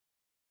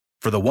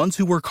For the ones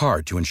who work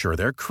hard to ensure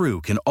their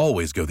crew can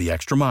always go the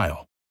extra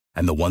mile,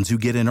 and the ones who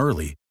get in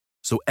early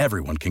so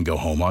everyone can go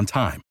home on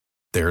time,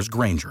 there's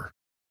Grainger,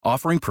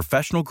 offering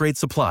professional-grade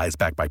supplies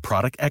backed by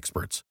product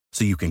experts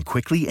so you can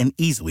quickly and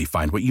easily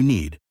find what you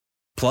need.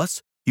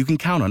 Plus, you can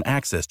count on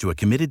access to a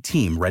committed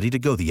team ready to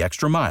go the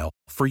extra mile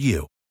for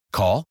you.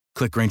 Call,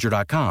 click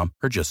Grainger.com,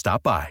 or just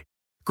stop by.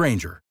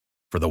 Grainger,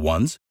 for the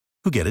ones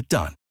who get it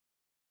done.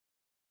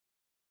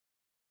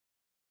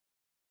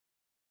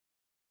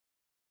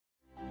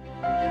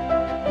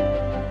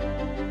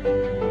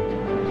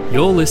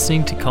 You're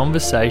listening to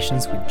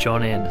Conversations with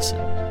John Anderson,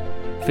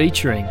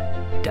 featuring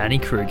Danny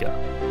Kruger.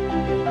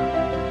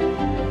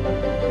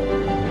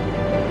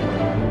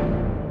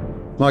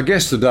 My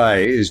guest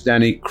today is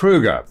Danny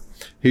Kruger.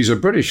 He's a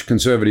British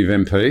Conservative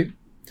MP.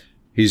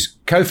 He's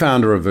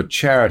co-founder of a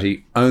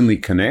charity, Only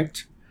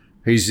Connect.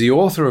 He's the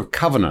author of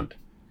Covenant,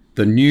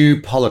 The New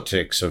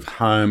Politics of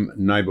Home,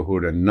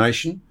 Neighbourhood and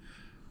Nation.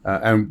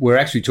 And we're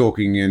actually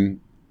talking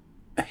in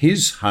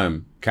his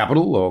home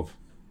capital of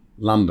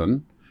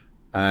London.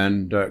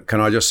 And can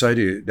I just say to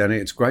you, Danny,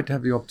 it's great to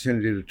have the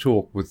opportunity to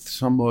talk with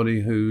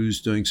somebody who's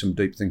doing some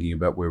deep thinking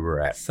about where we're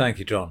at. Thank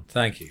you, John.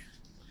 Thank you.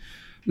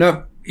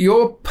 Now,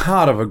 you're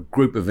part of a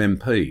group of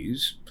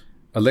MPs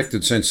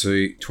elected since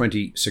the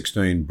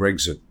 2016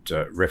 Brexit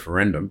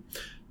referendum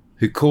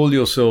who call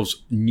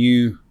yourselves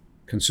New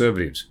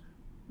Conservatives.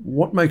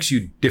 What makes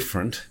you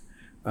different?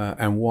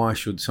 And why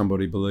should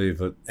somebody believe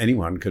that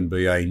anyone can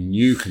be a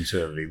new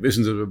Conservative?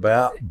 Isn't it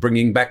about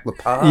bringing back the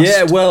past?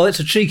 Yeah, well, it's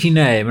a cheeky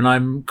name, and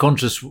I'm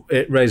conscious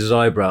it raises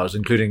eyebrows,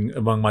 including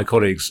among my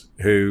colleagues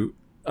who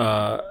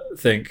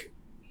think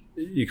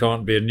you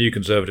can't be a new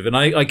Conservative, and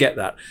I get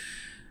that.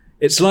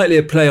 It's slightly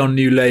a play on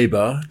New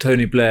Labour,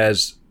 Tony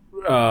Blair's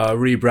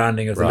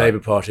rebranding of the Labour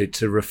Party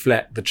to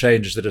reflect the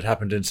changes that had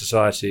happened in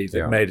society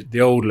that made the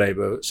old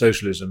Labour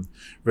socialism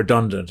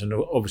redundant, and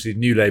obviously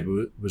New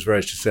Labour was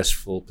very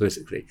successful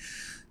politically.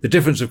 The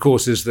difference, of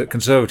course, is that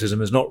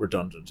conservatism is not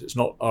redundant. It's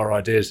not our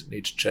ideas that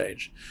need to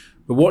change.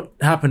 But what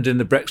happened in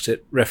the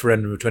Brexit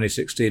referendum of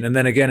 2016, and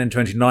then again in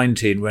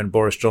 2019 when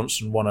Boris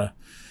Johnson won a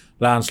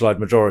landslide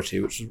majority,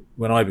 which was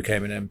when I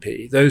became an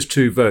MP, those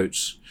two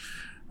votes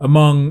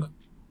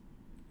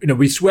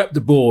we swept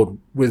the board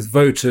with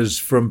voters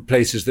from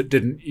places that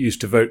didn't used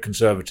to vote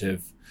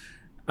Conservative,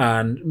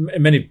 and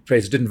in many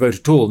places didn't vote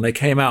at all, and they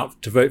came out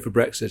to vote for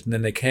Brexit, and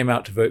then they came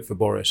out to vote for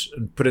Boris,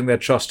 and putting their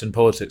trust in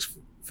politics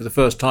for the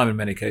first time in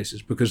many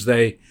cases, because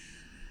they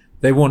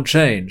want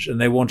change, and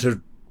they want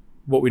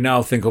what we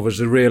now think of as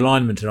a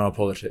realignment in our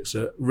politics,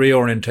 a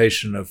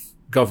reorientation of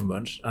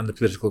government and the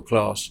political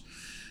class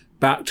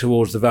back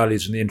towards the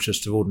values and the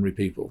interests of ordinary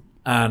people.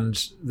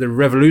 And the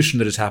revolution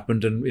that has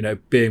happened, and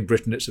being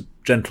Britain, it's a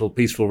gentle,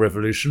 peaceful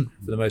revolution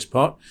for the most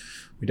part.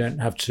 We don't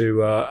have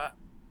to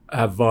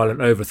have violent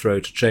overthrow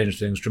to change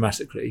things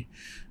dramatically,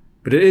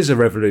 but it is a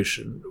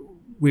revolution.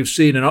 We've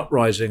seen an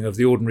uprising of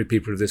the ordinary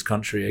people of this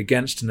country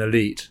against an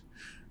elite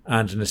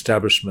and an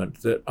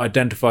establishment that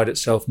identified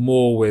itself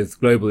more with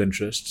global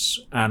interests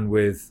and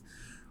with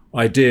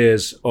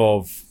ideas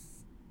of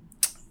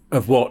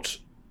what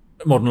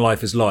modern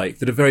life is like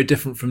that are very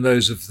different from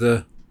those of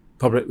the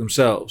public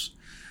themselves.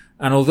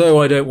 And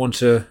although I don't want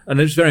to, and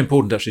it's very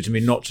important actually to me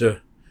not to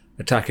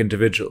attack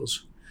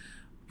individuals,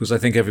 because I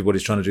think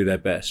everybody's trying to do their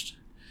best,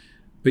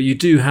 but you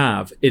do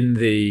have in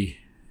the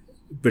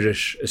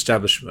British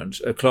establishment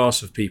a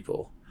class of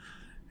people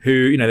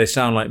who, they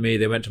sound like me,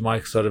 they went to my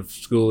sort of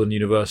school and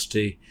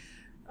university,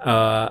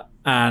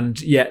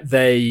 and yet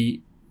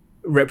they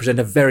represent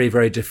a very,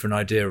 very different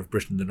idea of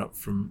Britain than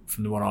from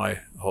the one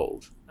I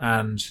hold.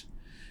 And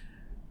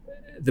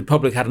the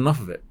public had enough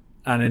of it.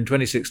 And in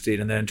 2016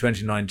 and then in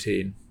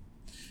 2019,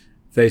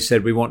 they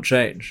said, we want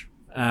change.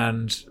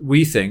 And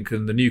we think,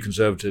 and the New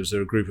Conservatives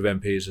are a group of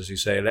MPs, as you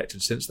say,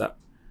 elected since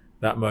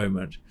that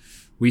moment,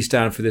 we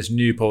stand for this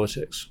new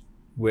politics,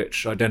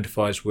 which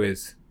identifies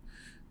with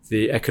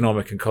the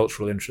economic and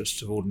cultural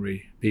interests of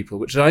ordinary people,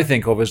 which I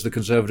think of as the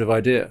Conservative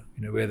idea.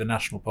 We're the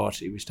national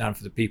party. We stand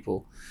for the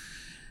people.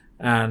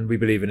 And we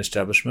believe in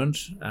establishment,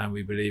 and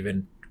we believe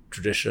in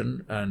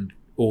tradition and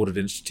ordered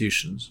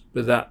institutions.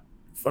 But that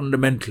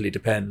fundamentally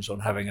depends on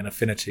having an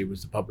affinity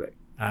with the public.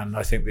 And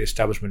I think the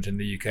establishment in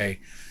the UK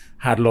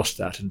had lost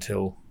that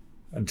until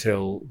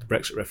the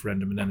Brexit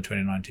referendum and then the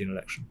 2019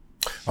 election.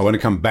 I want to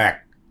come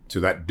back to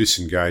that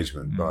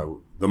disengagement by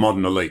the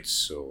modern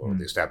elites or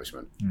the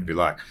establishment, if you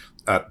like.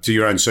 To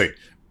your own seat,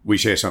 we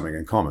share something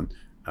in common.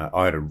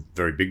 I had a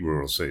very big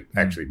rural seat.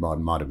 Actually,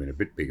 mine might have been a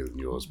bit bigger than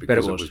yours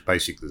because it was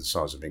basically the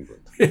size of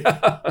England.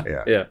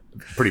 Yeah.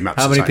 Pretty much.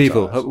 How many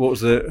people? What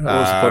was the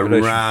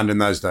population? Around in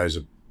those days,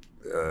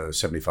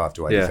 75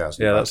 to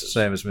 80,000. Yeah, that's the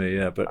same as me.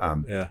 But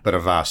a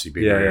vastly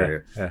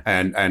bigger area,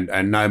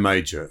 and no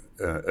major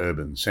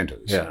urban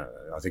centres. Yeah.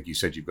 I think you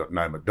said you've got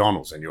no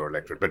McDonald's in your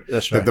electorate, but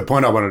that's right. The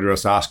point I wanted to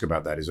just ask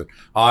about that is that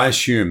I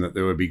assume that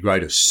there would be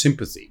greater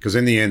sympathy, because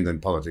in the end, in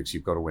politics,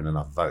 you've got to win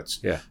enough votes.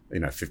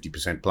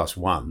 50% plus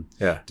one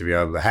to be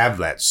able to have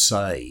that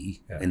say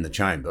in the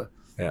chamber.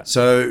 Yeah.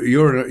 So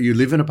you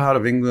live in a part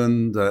of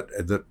England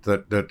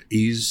that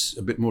is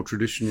a bit more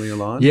traditionally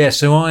aligned? Yeah,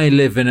 so I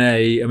live in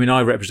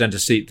I represent a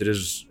seat that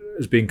has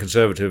been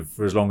Conservative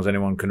for as long as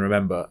anyone can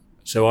remember.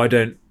 So I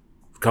don't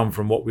come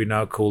from what we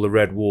now call the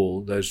Red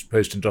Wall, those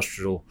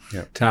post-industrial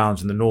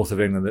towns in the north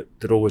of England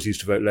that always used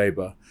to vote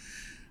Labour.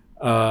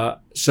 But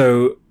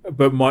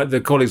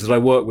the colleagues that I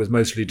work with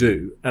mostly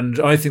do. And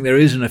I think there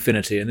is an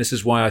affinity, and this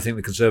is why I think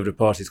the Conservative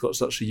Party's got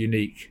such a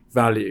unique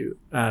value,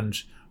 and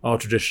our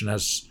tradition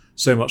has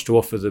so much to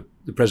offer the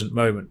present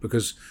moment,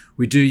 because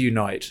we do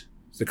unite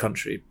the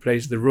country,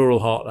 the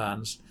rural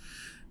heartlands,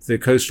 the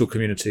coastal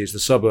communities, the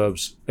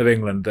suburbs of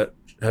England that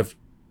have,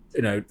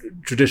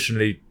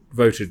 traditionally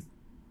voted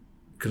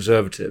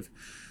Conservative,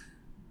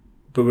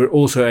 but we're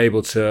also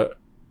able to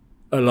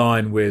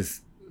align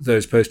with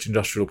those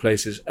post-industrial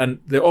places. And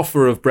the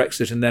offer of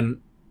Brexit and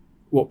then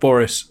what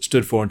Boris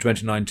stood for in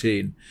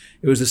 2019,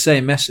 it was the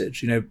same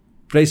message.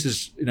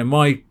 Places,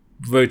 my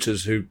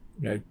voters who,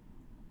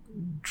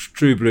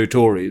 true blue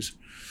Tories,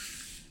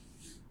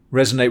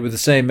 resonate with the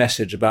same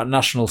message about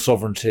national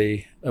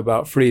sovereignty,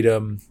 about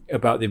freedom,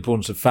 about the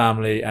importance of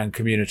family and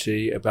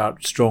community,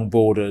 about strong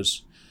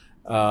borders,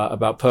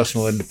 about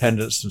personal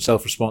independence and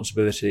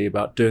self-responsibility,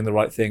 about doing the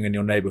right thing in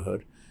your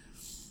neighbourhood,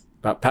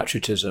 about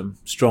patriotism,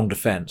 strong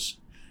defence.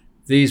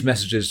 These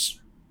messages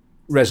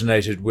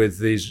resonated with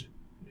these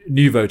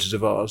new voters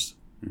of ours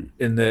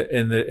in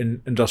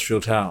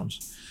industrial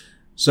towns.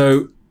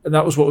 So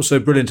that was what was so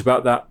brilliant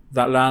about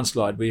that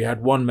landslide. We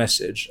had one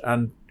message,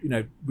 and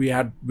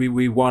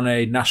we won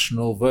a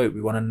national vote.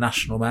 We won a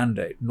national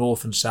mandate: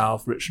 north and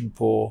south, rich and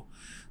poor,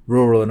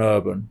 rural and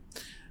urban.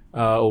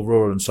 Or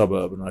rural and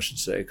suburban, I should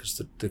say,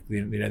 because the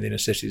inner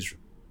cities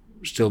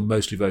still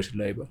mostly voted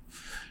Labour.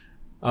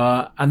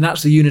 And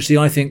that's the unity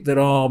I think that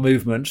our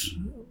movement,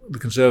 the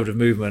Conservative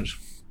movement,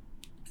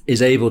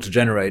 is able to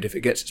generate if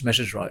it gets its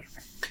message right.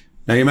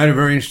 Now, you made a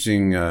very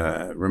interesting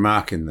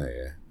remark in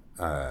there,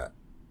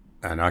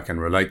 and I can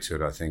relate to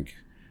it, I think.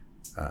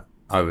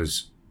 I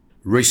was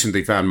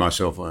recently found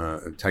myself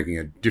taking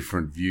a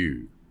different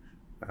view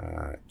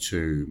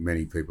to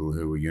many people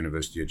who were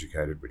university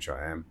educated, which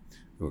I am,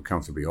 who are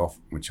comfortably off,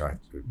 which I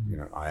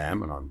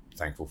am, and I'm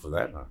thankful for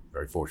that. I'm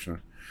very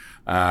fortunate.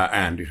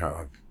 And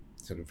I've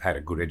sort of had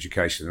a good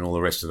education and all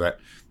the rest of that.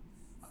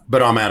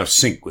 But I'm out of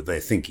sync with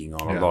their thinking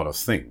on a lot of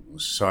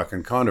things, so I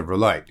can kind of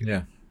relate.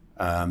 Yeah.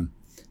 And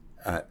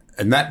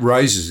that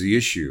raises the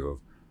issue of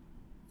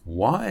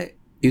why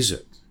is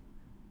it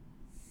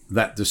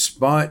that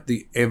despite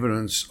the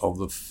evidence of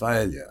the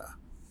failure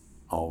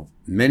of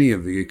many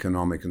of the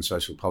economic and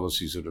social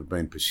policies that have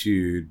been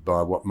pursued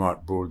by what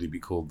might broadly be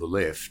called the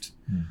left,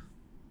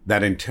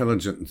 that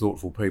intelligent and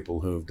thoughtful people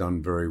who have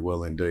done very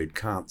well indeed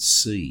can't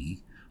see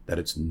that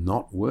it's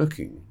not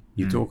working?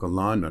 You talk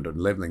alignment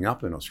and levelling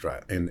up in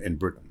Australia, in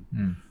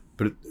Britain,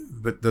 but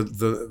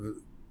the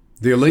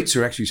elites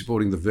are actually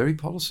supporting the very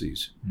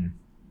policies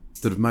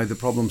that have made the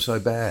problem so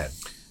bad.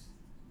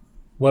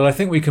 Well, I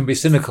think we can be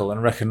cynical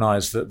and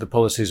recognise that the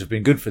policies have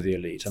been good for the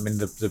elite. I mean,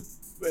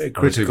 the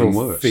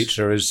critical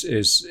feature is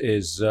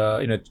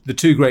the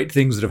two great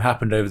things that have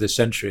happened over this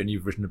century, and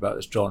you've written about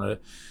this, John,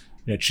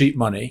 are cheap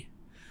money,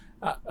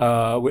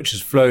 which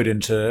has flowed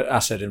into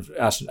asset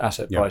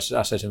prices,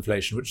 asset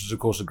inflation, which is of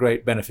course a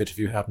great benefit if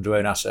you happen to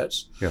own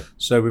assets. Yeah.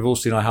 So we've all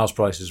seen our house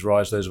prices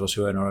rise, those of us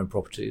who own our own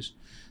properties.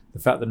 The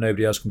fact that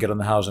nobody else can get on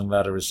the housing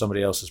ladder is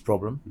somebody else's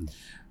problem.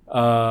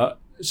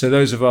 So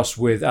those of us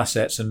with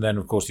assets, and then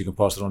of course you can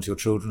pass it on to your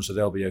children, so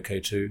they'll be okay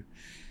too,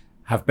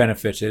 have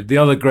benefited. The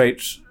other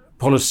great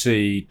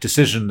policy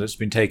decision that's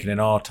been taken in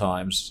our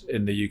times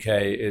in the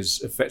UK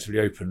is effectively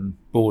open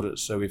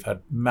borders. So we've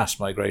had mass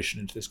migration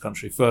into this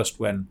country. First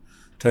when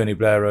Tony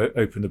Blair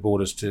opened the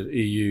borders to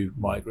EU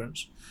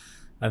migrants,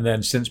 and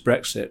then since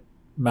Brexit,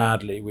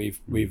 madly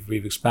we've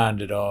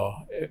expanded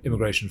our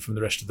immigration from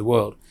the rest of the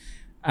world,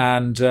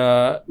 and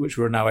which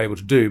we're now able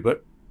to do,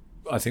 but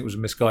I think was a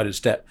misguided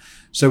step.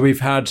 So we've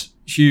had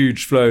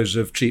huge flows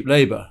of cheap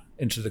labour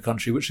into the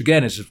country, which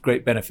again is of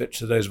great benefit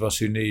to those of us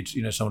who need,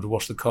 someone to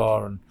wash the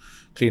car and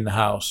clean the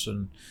house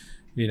and,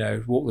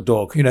 walk the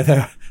dog.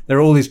 There are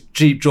all these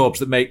cheap jobs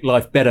that make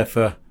life better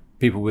for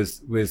people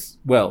with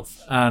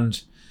wealth.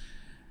 And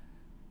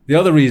the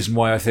other reason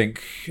why I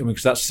think,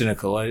 because that's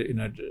cynical,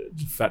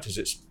 the fact is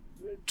it's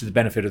to the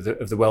benefit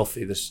of the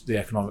wealthy,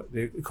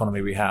 the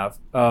economy we have.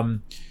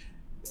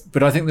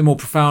 But I think the more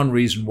profound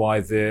reason why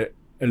the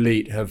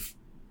elite have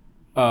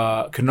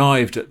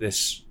connived at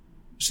this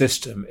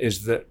system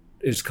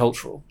is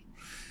cultural.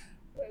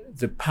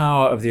 The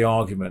power of the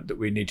argument that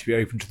we need to be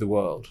open to the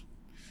world,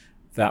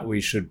 that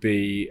we should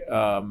be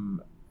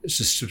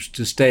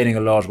sustaining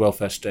a large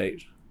welfare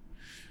state,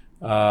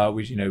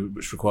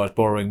 which requires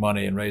borrowing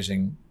money and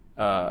raising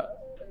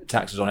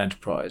taxes on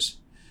enterprise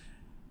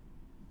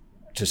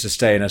to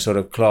sustain a sort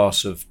of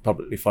class of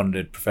publicly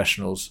funded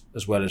professionals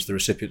as well as the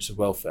recipients of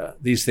welfare.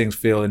 These things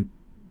feel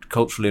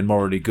culturally and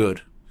morally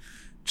good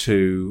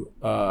to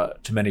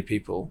many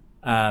people.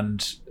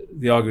 And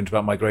the argument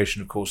about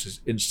migration, of course, is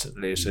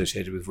instantly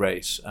associated with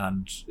race.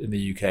 And in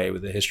the UK,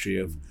 with the history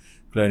of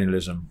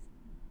colonialism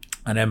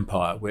and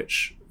empire,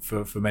 which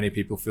for many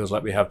people feels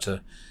like we have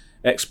to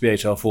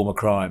expiate our former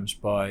crimes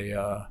by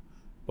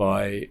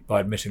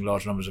admitting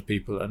large numbers of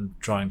people and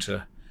trying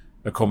to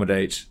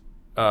accommodate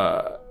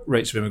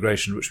rates of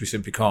immigration which we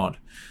simply can't.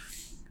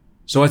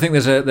 So I think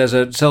there's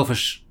a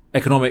selfish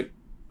economic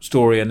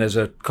story and there's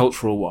a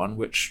cultural one,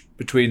 which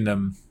between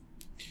them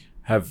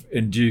have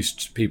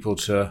induced people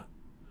to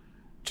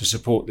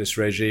support this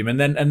regime. And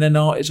then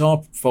it's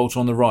our fault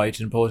on the right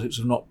in politics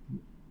of not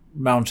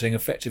mounting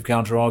effective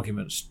counter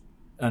arguments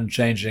and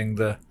changing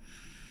the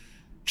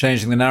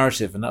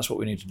narrative, and that's what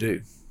we need to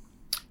do.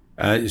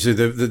 So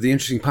the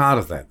interesting part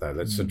of that, though,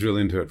 let's drill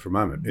into it for a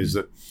moment, is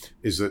that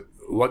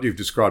what you've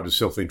described as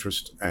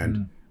self-interest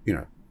and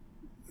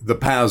the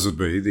powers that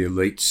be, the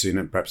elites in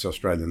it, perhaps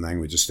Australian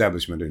language,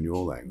 establishment in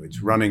your language,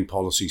 running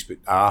policies, but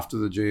after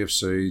the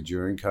GFC,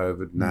 during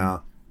COVID,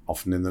 now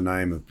often in the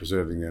name of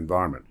preserving the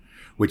environment,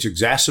 which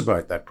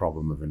exacerbate that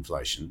problem of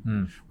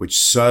inflation, which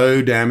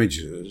so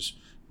damages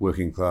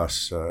working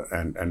class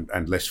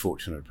and less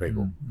fortunate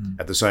people,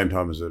 at the same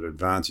time as it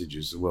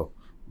advantages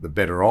the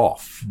better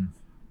off.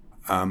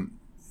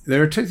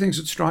 There are two things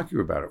that strike you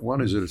about it.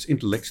 One is that it's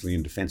intellectually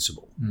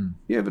indefensible.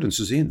 The evidence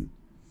is in.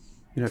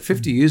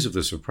 50 years of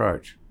this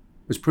approach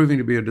was proving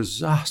to be a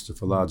disaster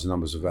for large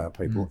numbers of our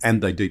people,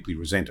 and they deeply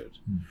resent it.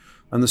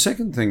 And the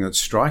second thing that's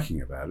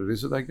striking about it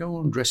is that they go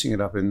on dressing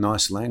it up in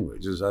nice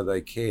language as though they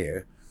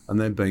care and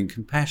they're being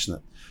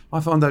compassionate. I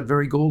find that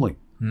very galling.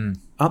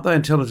 Aren't they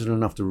intelligent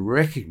enough to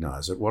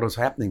recognise that what is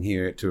happening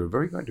here to a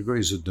very great degree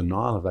is a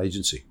denial of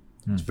agency?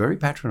 It's very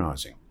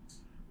patronising.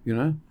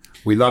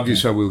 We love you,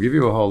 so we'll give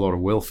you a whole lot of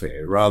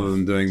welfare rather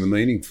than doing the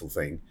meaningful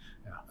thing,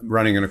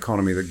 running an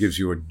economy that gives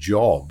you a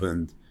job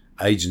and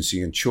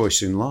agency and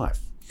choice in life.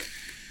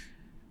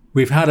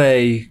 We've had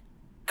a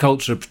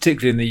culture,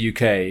 particularly in the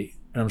UK,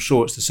 and I'm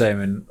sure it's the same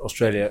in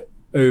Australia,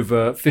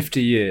 over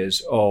 50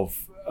 years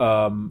of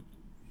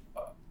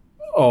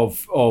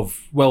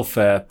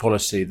welfare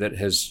policy that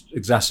has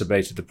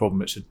exacerbated the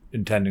problem it's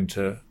intending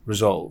to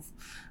resolve.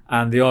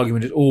 And the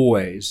argument is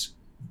always,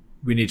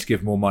 we need to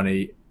give more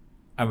money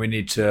and we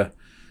need to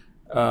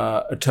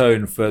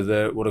atone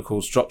for what are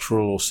called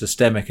structural or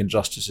systemic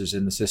injustices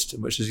in the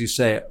system, which, as you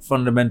say,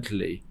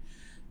 fundamentally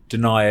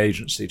deny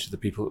agency to the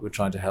people that we're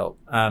trying to help.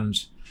 And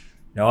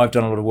I've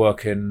done a lot of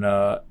work in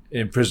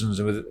prisons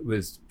and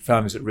with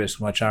families at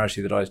risk, my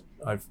charity that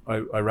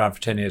I ran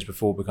for 10 years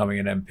before becoming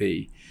an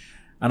MP.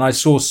 And I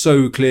saw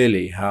so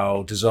clearly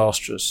how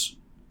disastrous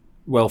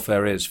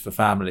welfare is for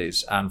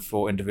families and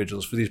for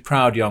individuals, for these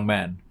proud young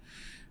men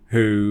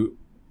who,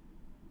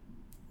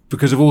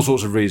 because of all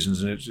sorts of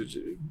reasons, and it's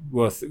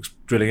worth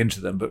drilling into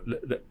them, but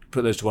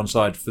put those to one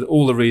side, for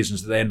all the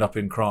reasons that they end up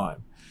in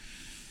crime,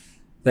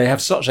 they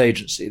have such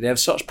agency, they have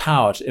such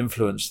power to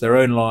influence their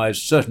own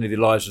lives, certainly the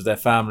lives of their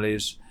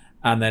families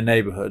and their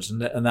neighbourhoods,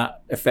 and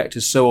that effect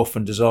is so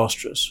often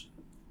disastrous.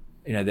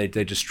 They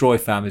destroy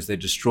families, they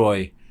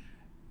destroy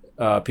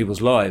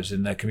people's lives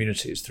in their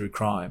communities through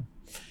crime.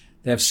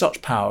 They have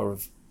such power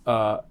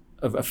of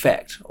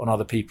effect on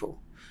other people,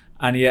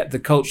 and yet the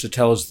culture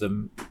tells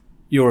them,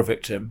 you're a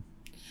victim,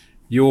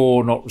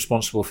 you're not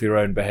responsible for your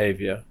own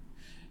behaviour,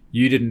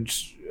 you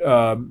didn't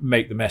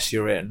make the mess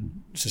you're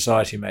in,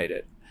 society made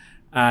it.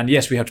 And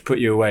yes, we have to put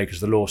you away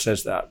because the law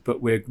says that,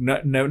 but we're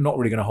not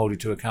really going to hold you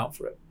to account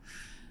for it.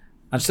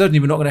 And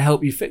certainly we're not going to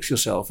help you fix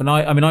yourself. And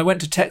I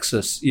went to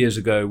Texas years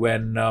ago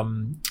when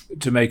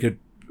to make a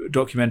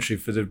documentary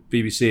for the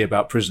BBC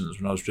about prisons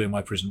when I was doing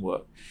my prison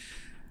work.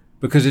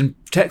 Because in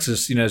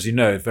Texas, as you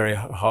know, very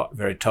hard,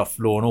 very tough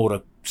law and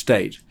order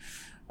state.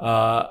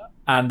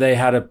 And they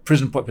had a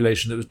prison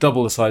population that was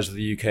double the size of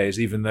the UK's,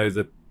 even though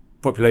the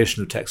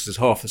population of Texas is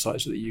half the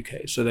size of the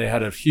UK. So they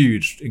had a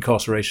huge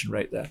incarceration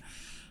rate there.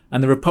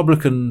 And the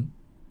Republican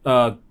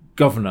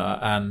governor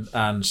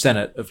and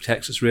Senate of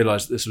Texas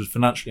realized that this was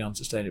financially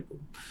unsustainable.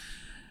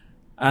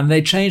 And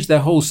they changed their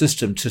whole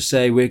system to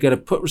say, we're going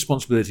to put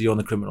responsibility on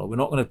the criminal. We're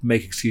not going to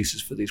make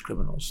excuses for these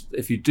criminals.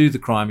 If you do the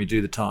crime, you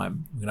do the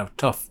time. We're going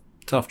to have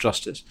tough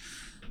justice.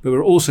 But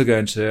we're also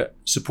going to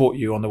support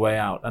you on the way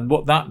out. And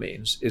what that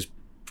means is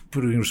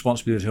putting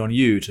responsibility on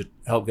you to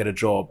help get a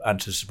job and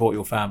to support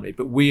your family.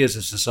 But we as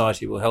a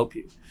society will help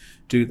you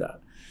do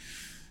that.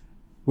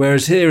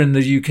 Whereas here in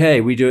the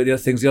UK, we do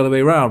things the other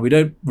way around. We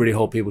don't really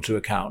hold people to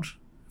account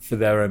for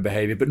their own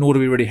behaviour, but nor do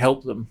we really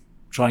help them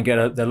try and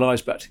get their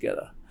lives back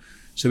together.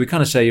 So we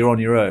kind of say, you're on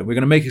your own. We're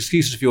going to make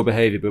excuses for your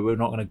behaviour, but we're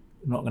not going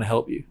to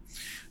help you.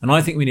 And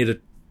I think we need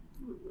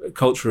a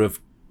culture of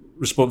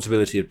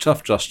responsibility, of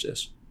tough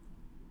justice.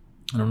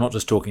 And I'm not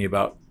just talking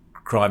about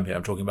crime here.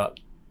 I'm talking about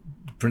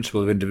the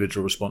principle of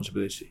individual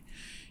responsibility.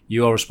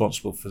 You are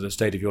responsible for the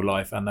state of your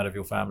life and that of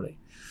your family.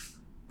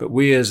 But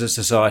we as a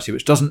society,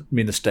 which doesn't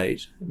mean the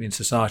state, it means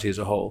society as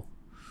a whole,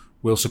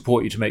 will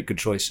support you to make good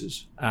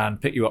choices and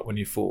pick you up when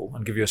you fall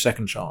and give you a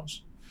second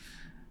chance.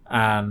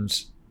 And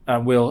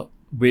we'll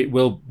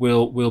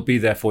be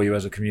there for you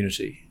as a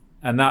community.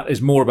 And that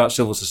is more about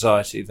civil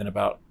society than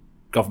about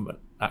government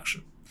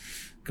action.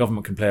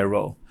 Government can play a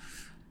role.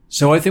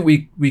 So I think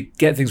we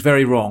get things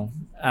very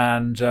wrong,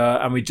 and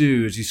we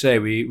do, as you say,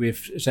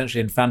 we've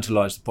essentially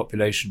infantilized the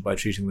population by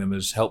treating them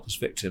as helpless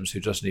victims who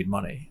just need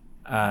money.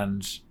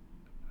 And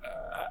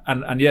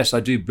yes, I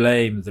do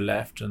blame the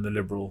left and the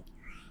liberal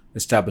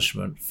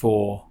establishment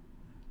for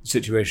the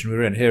situation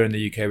we're in. Here in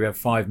the UK, we have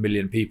 5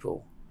 million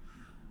people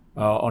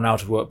on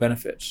out-of-work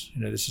benefits.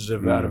 This is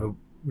out of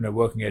a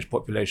working age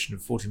population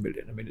of 40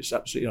 million. I mean, it's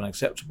absolutely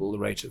unacceptable, the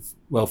rate of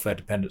welfare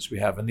dependence we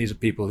have. And these are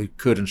people who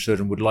could and should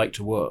and would like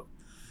to work.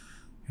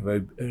 We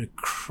have a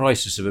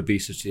crisis of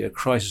obesity, a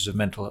crisis of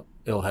mental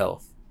ill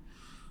health,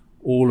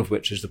 all of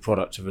which is the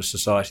product of a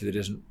society that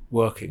isn't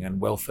working, and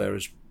welfare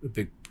is a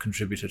big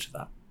contributor to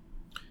that.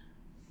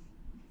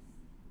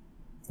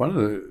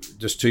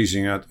 Just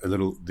teasing out a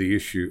little the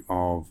issue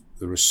of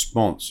the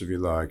response, if you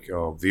like,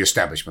 of the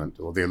establishment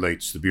or the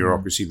elites, the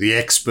bureaucracy, the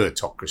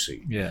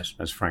expertocracy, yes,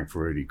 as Frank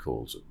Furedi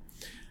calls it.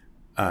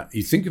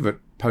 You think of it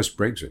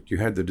post-Brexit, you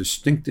had the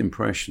distinct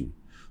impression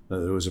that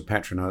there was a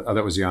patronage.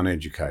 That was the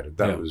uneducated.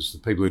 That was the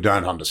people who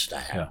don't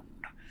understand. Yeah.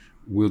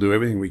 We'll do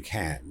everything we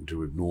can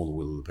to ignore the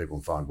will of the people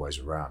and find ways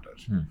around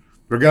it.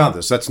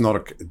 Regardless, that's not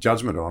a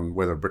judgment on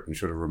whether Britain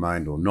should have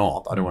remained or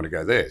not. I don't want to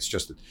go there. It's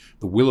just that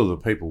the will of the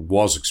people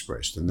was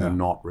expressed and they're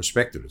not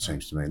respected, it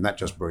seems to me, and that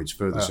just breeds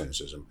further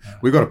cynicism.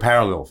 We've got a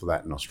parallel for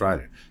that in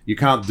Australia. You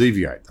can't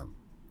deviate them.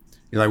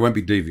 They won't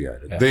be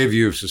deviated. Their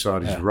view of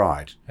society is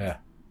right. Yeah.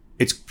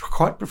 It's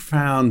quite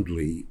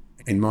profoundly,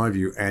 in my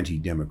view,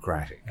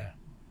 anti-democratic. Yeah.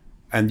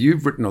 And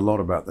you've written a lot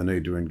about the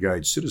need to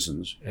engage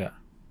citizens. Yeah.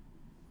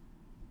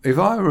 If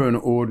I were an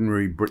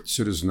ordinary Brit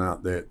citizen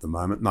out there at the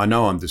moment, and I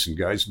know I'm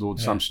disengaged, Lord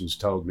Sumption's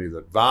told me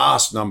that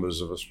vast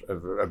numbers of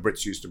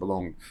Brits used to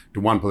belong to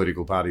one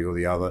political party or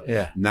the other.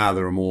 Yeah. Now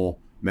there are more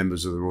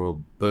members of the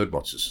Royal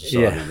Birdwatchers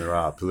Society than there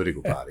are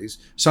political parties.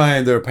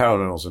 Saying there are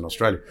parallels in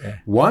Australia. Yeah.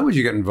 Why would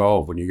you get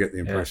involved when you get the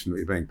impression that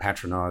you're being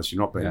patronised,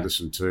 you're not being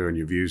listened to, and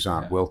your views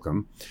aren't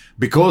welcome?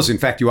 Because, in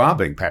fact, you are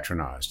being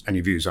patronised and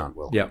your views aren't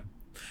welcome. Yeah.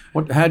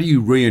 How do you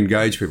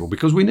re-engage people?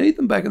 Because we need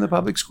them back in the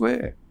public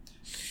square.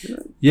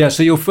 Yeah,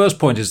 so your first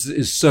point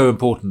is so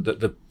important,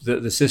 that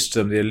the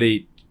system, the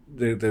elite,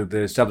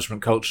 the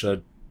establishment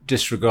culture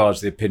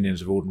disregards the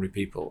opinions of ordinary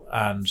people.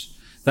 And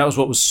that was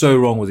what was so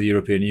wrong with the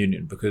European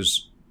Union,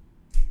 because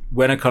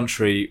when a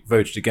country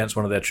voted against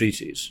one of their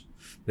treaties,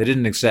 they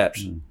didn't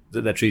accept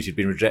that their treaty had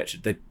been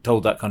rejected. They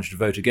told that country to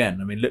vote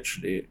again. I mean,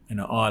 literally,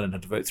 Ireland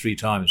had to vote 3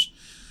 times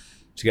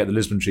to get the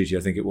Lisbon Treaty,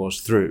 I think it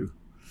was, through.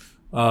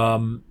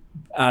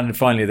 And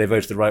finally, they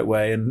voted the right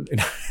way, and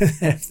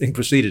everything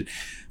proceeded.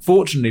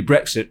 Fortunately,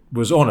 Brexit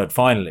was honoured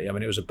finally. I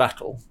mean, it was a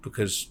battle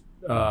because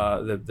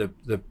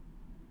the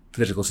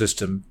political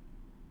system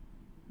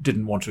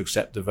didn't want to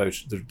accept the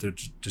vote,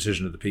 the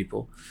decision of the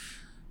people.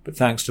 But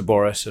thanks to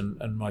Boris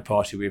and my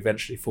party, we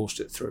eventually forced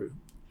it through,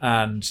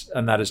 and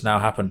that has now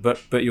happened.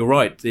 But you're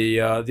right,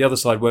 the other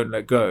side won't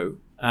let go,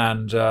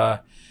 and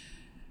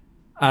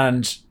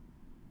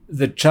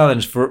the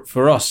challenge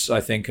for us, I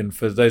think, and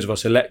for those of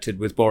us elected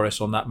with Boris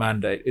on that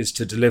mandate, is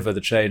to deliver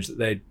the change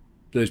that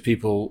those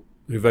people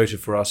who voted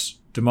for us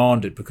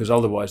demanded, because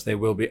otherwise they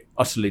will be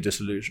utterly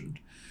disillusioned.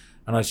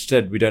 And I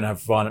said we don't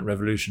have violent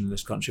revolution in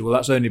this country. Well,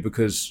 that's only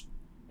because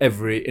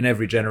in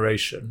every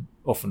generation,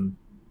 often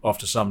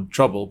after some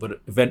trouble,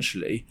 but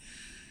eventually,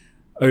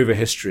 over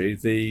history,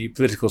 the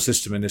political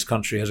system in this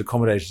country has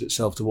accommodated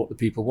itself to what the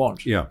people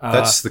want. Yeah,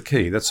 that's the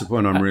key. That's the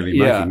point I'm really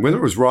making. Whether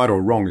it was right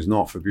or wrong is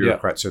not for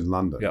bureaucrats in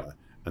London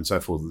and so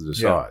forth to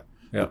decide.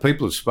 The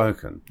people have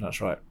spoken.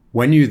 That's right.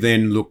 When you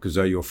then look as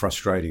though you're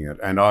frustrating it,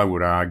 and I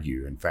would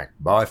argue, in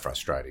fact, by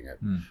frustrating it,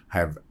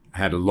 have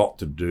had a lot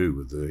to do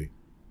with the,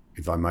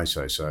 if I may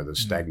say so, the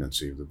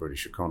stagnancy of the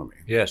British economy.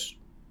 Yes,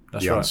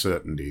 that's the right.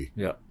 Uncertainty,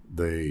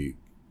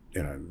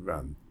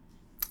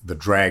 the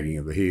dragging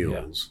of the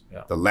heels,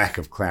 the lack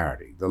of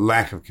clarity, the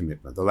lack of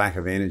commitment, the lack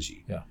of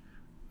energy.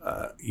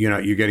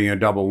 You're getting a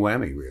double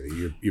whammy,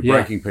 really. You're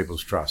breaking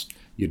people's trust.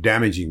 You're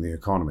damaging the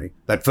economy.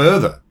 That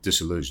further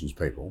disillusions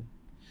people.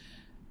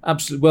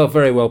 Absolutely. Well,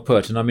 very well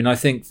put. And I mean, I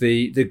think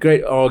the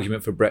great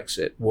argument for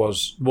Brexit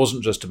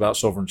wasn't just about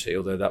sovereignty,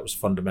 although that was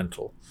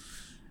fundamental.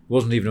 It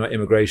wasn't even about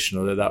immigration,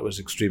 although that was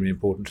extremely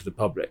important to the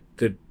public.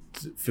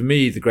 For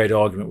me, the great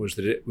argument was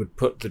that it would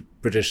put the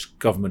British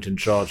government in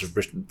charge of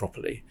Britain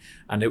properly,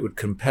 and it would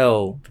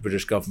compel the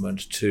British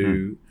government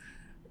to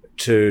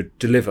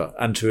deliver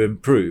and to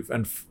improve.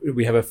 And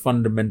we have a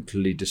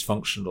fundamentally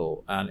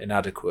dysfunctional and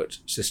inadequate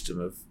system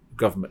of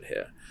government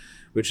here,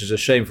 which is a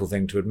shameful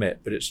thing to admit,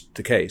 but it's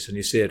the case, and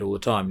you see it all the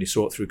time. You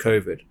saw it through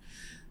COVID.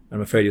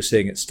 I'm afraid you're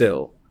seeing it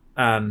still.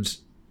 And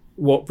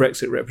what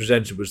Brexit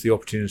represented was the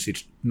opportunity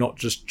to not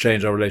just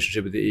change our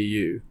relationship with the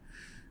EU,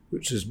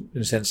 which is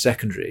in a sense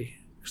secondary,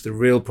 because the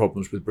real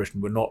problems with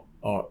Britain were not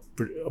our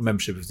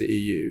membership of the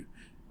EU.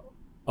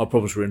 Our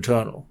problems were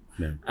internal.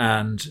 Yeah.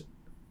 And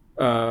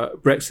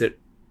Brexit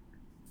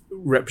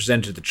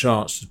represented the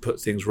chance to put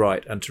things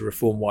right and to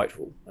reform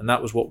Whitehall. And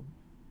that was what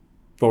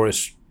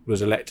Boris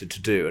was elected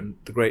to do. And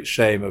the great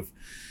shame of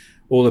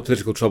all the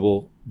political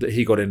trouble that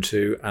he got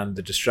into and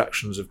the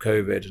distractions of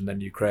COVID and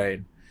then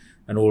Ukraine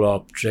and all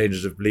our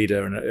changes of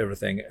leader and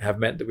everything have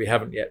meant that we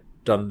haven't yet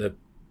done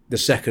the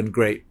second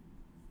great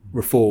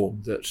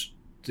reform that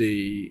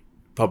the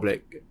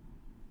public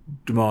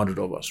demanded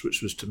of us,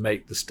 which was to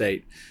make the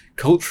state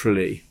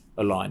culturally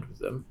aligned with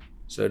them.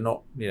 So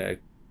not,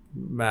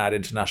 mad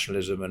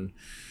internationalism and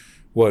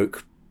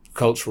woke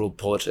cultural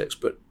politics,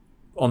 but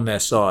on their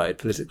side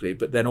politically,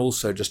 but then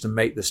also just to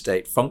make the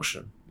state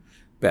function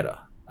better.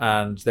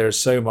 And there is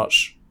so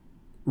much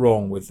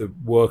wrong with the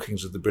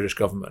workings of the British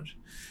government.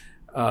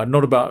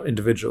 Not about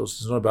individuals.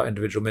 It's not about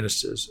individual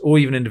ministers or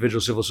even individual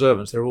civil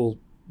servants. They're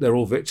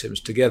all victims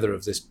together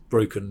of this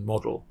broken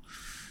model.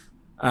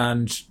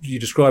 And you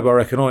describe our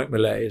economic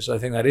malaise. I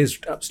think that is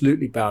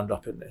absolutely bound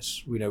up in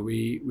this.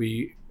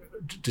 We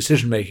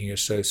decision making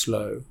is so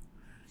slow.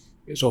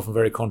 It's often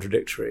very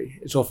contradictory.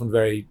 It's often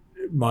very,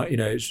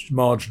 it's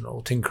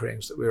marginal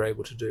tinkerings that we're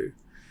able to do.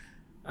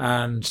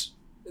 And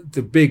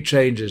the big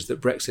changes that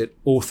Brexit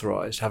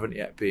authorised haven't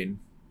yet been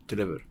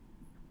delivered.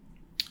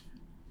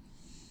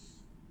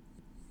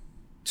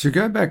 To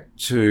go back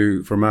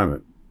to, for a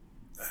moment,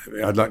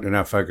 I'd like to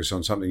now focus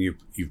on something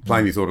you've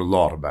plainly thought a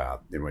lot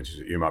about, which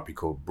you might be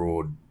called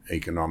broad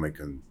economic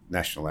and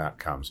national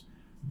outcomes,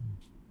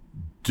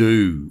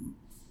 do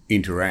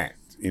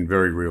interact in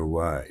very real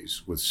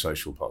ways with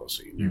social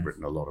policy. And you've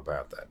written a lot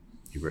about that.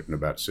 You've written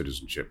about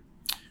citizenship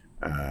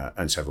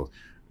and so forth.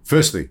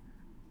 Firstly,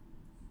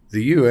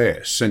 the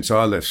US, since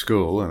I left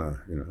school,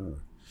 and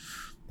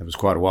that was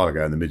quite a while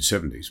ago in the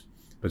mid-70s,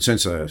 but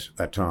since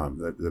that time,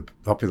 the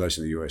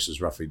population of the US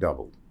has roughly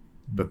doubled.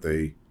 But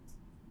the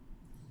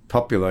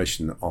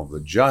population of the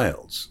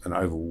jails, and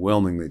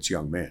overwhelmingly it's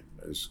young men,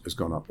 has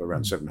gone up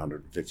around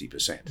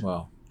 750%.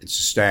 Wow. It's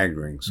a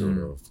staggering sort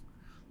of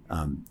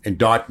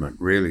indictment,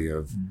 really,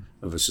 of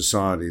a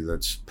society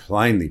that's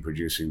plainly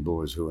producing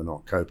boys who are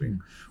not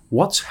coping.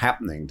 What's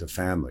happening to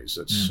families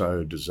that's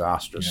so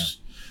disastrous?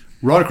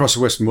 Right across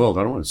the Western world,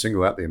 I don't want to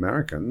single out the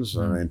Americans.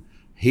 I mean,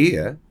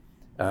 here,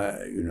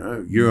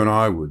 you and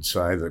I would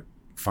say that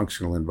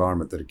functional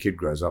environment that a kid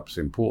grows up is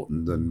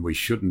important, and we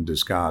shouldn't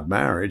discard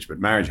marriage, but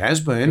marriage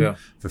has been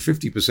for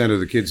 50% of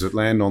the kids that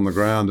land on the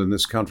ground in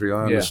this country,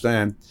 I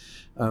understand.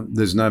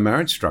 There's no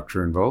marriage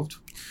structure involved.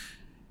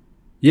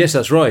 Yes,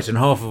 that's right. And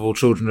half of all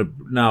children are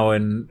now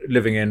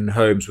living in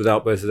homes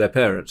without both of their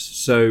parents.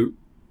 So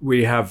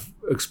we have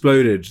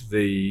exploded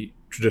the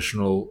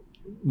traditional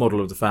model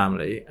of the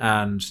family,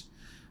 and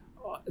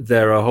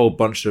there are a whole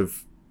bunch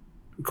of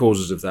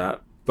causes of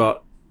that.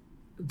 But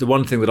the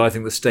one thing that I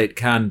think the state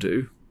can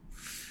do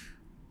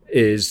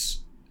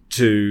is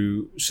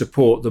to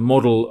support the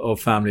model of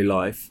family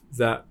life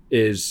that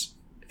is,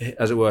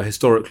 as it were,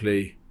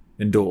 historically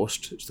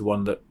endorsed. It's the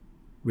one that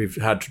we've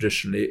had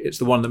traditionally. It's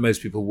the one that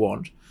most people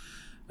want.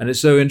 And it's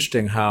so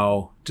interesting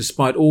how,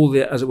 despite all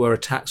the, as it were,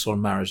 attacks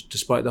on marriage,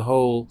 despite the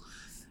whole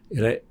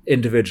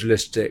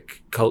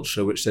individualistic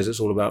culture which says it's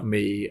all about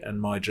me and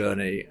my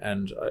journey,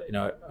 and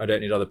I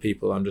don't need other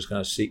people, I'm just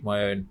going to seek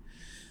my own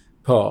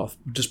path.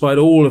 Despite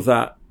all of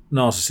that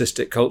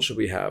narcissistic culture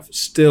we have,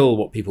 still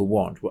what people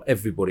want, what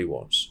everybody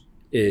wants,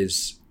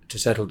 is to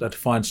settle, to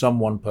find some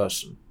one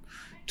person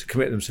to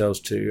commit themselves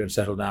to and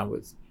settle down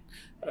with.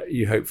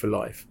 You hope for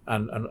life,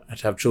 and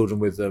to have children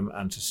with them,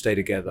 and to stay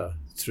together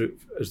through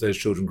as those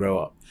children grow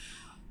up.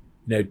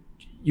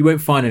 You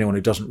won't find anyone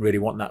who doesn't really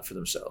want that for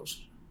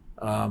themselves.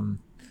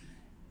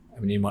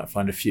 You might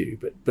find a few,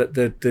 but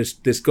there's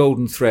this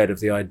golden thread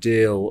of the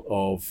ideal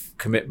of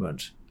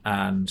commitment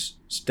and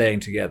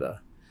staying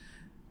together,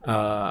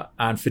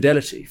 and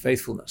fidelity,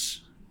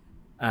 faithfulness,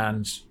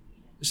 and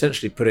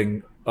essentially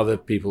putting other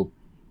people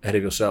ahead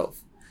of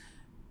yourself.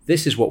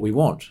 This is what we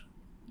want.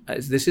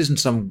 This isn't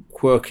some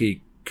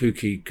quirky,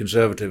 kooky,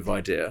 conservative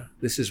idea.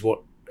 This is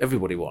what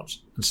everybody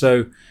wants. And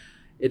so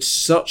it's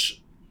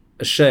such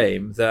a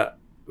shame that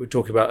we're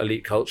talking about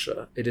elite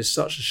culture. It is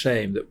such a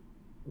shame that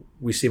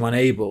we seem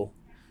unable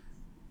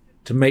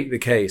to make the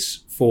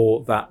case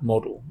for that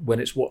model when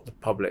it's what the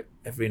public,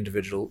 every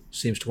individual,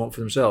 seems to want for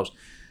themselves.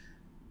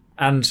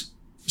 And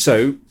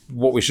so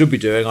what we should be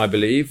doing, I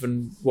believe,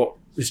 and what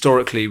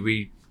historically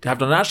we have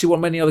done, and actually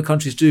what many other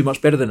countries do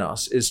much better than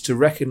us, is to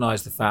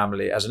recognise the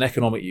family as an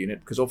economic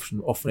unit, because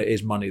often it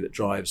is money that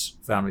drives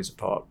families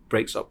apart,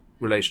 breaks up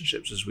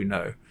relationships, as we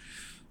know.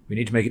 We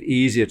need to make it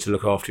easier to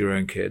look after your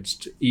own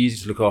kids,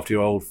 easier to look after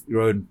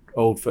your own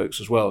old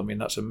folks as well. I mean,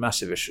 that's a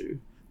massive issue.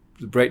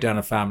 The breakdown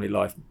of family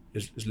life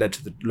has led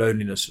to the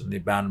loneliness and the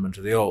abandonment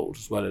of the old,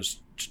 as well as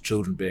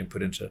children being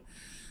put into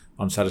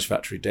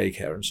unsatisfactory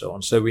daycare and so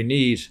on. So we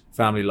need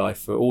family life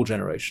for all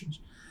generations.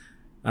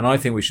 And I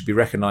think we should be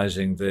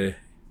recognising the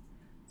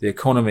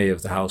economy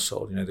of the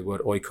household. The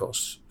word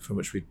oikos, from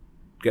which we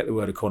get the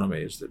word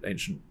economy, is the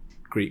ancient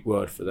Greek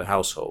word for the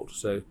household.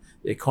 So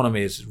the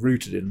economy is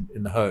rooted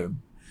in the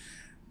home.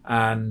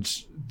 And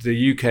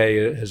the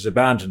UK has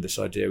abandoned this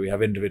idea. We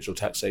have individual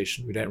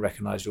taxation. We don't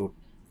recognise your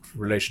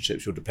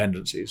relationships, your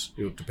dependence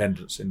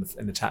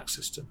in the tax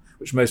system,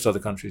 which most other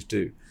countries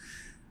do.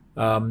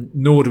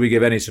 Nor do we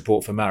give any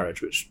support for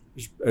marriage, which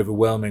is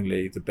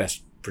overwhelmingly the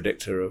best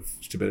predictor of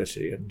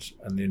stability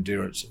and the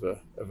endurance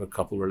of a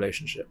couple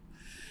relationship.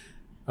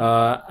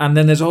 And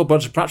then there's a whole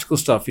bunch of practical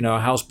stuff.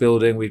 House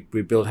building. We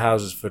build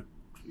houses for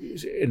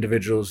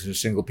individuals,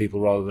 single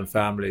people rather than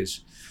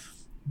families.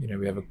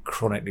 We have a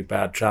chronically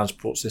bad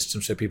transport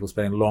system, so people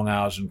spending long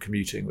hours in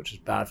commuting, which is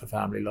bad for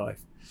family life.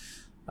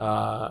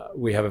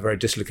 We have a very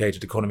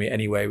dislocated economy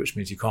anyway, which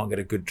means you can't get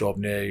a good job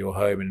near your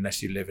home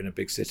unless you live in a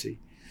big city.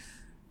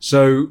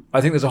 So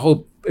I think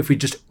if we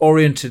just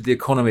oriented the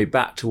economy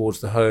back towards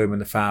the home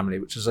and the family,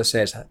 which, as I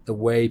say, is the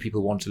way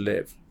people want to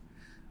live,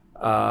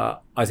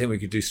 I think we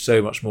could do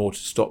so much more to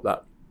stop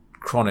that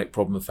chronic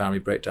problem of family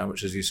breakdown,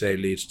 which, as you say,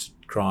 leads to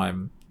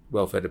crime,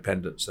 welfare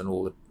dependence, and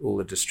all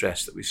the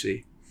distress that we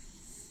see.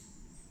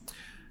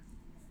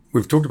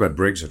 We've talked about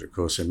Brexit, of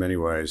course, in many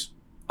ways.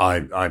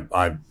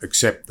 I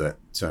accept that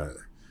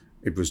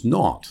it was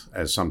not,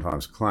 as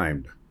sometimes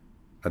claimed,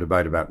 a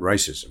debate about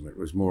racism. It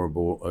was more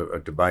a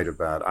debate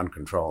about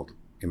uncontrolled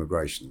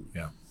immigration.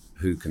 Yeah.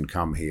 Who can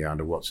come here,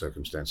 under what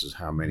circumstances,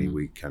 how many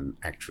we can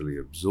actually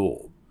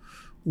absorb.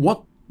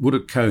 What would a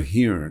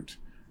coherent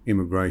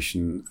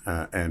immigration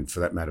and, for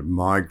that matter,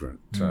 migrant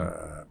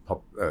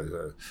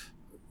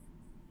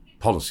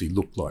policy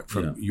look like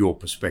from your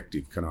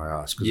perspective, can I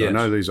ask? Because I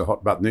know these are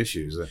hot button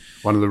issues.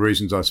 One of the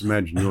reasons I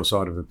imagine your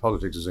side of the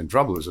politics is in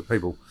trouble is that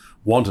people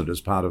wanted,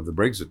 as part of the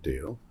Brexit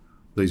deal,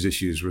 these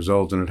issues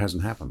resolved, and it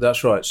hasn't happened.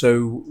 That's right.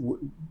 So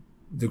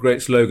the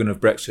great slogan of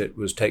Brexit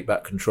was "Take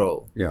back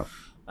control." Yeah,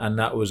 and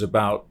that was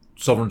about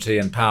sovereignty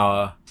and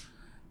power,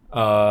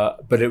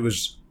 but it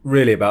was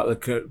really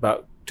about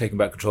taking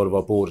back control of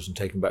our borders and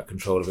taking back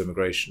control of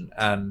immigration.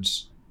 And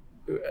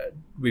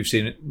we've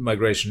seen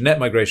net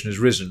migration has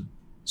risen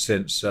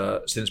since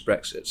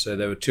Brexit. So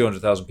there were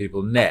 200,000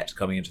 people net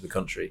coming into the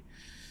country,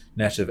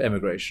 net of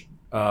emigration,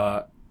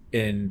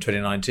 in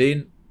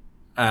 2019.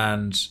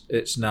 And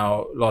it's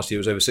now, last year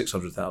was over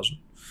 600,000.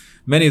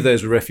 Many of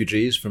those were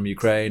refugees from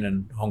Ukraine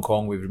and Hong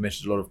Kong. We've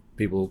admitted a lot of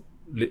people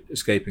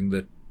escaping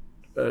the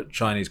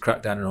Chinese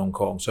crackdown in Hong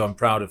Kong. So I'm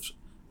proud of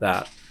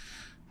that.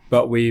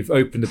 But we've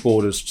opened the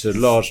borders to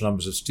large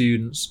numbers of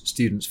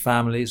students'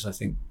 families, I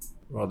think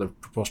rather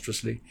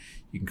preposterously.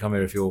 You can come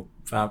here if your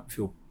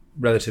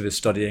relative is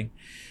studying.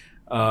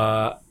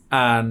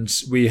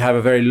 And we have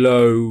a very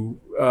low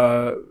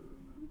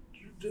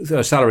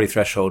salary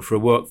threshold for a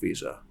work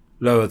visa,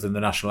 lower than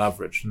the national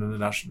average and than the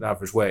national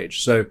average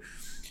wage. So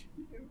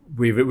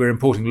we're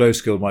importing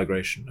low-skilled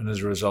migration, and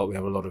as a result, we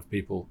have a lot of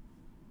people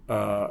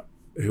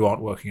who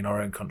aren't working in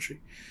our own country,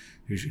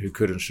 who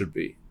could and should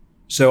be.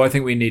 So I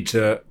think we need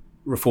to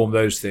reform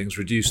those things,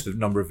 reduce the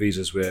number of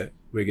visas we're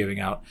giving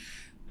out.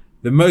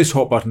 The most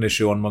hot-button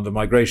issue on the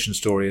migration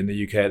story in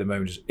the UK at the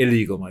moment is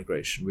illegal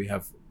migration. We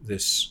have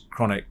this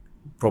chronic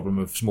problem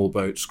of small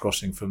boats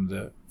crossing from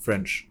the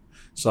French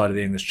side of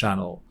the English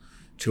Channel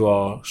to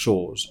our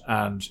shores,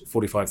 and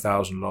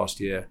 45,000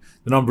 last year.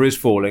 The number is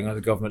falling, and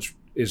the government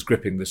is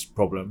gripping this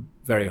problem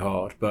very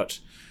hard, but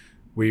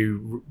we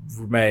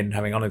remain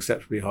having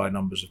unacceptably high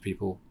numbers of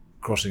people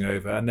crossing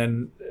over and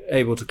then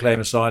able to claim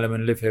asylum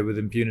and live here with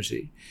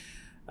impunity.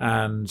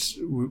 And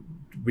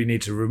we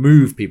need to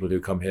remove people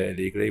who come here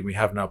illegally. We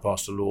have now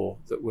passed a law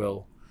that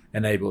will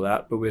enable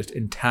that, but we're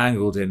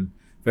entangled in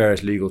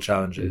various legal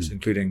challenges,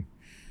 including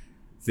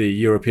the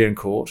European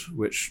Court,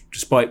 which,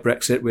 despite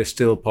Brexit, we're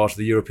still part of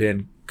the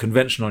European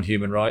Convention on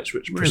Human Rights,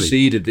 which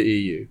preceded the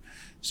EU.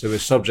 So we're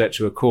subject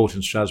to a court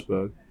in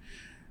Strasbourg,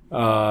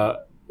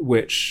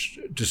 which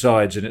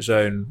decides on its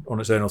own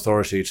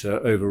authority to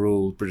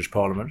overrule British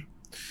Parliament,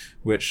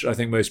 which I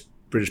think most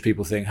British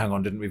people think, hang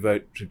on, didn't we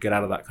vote to get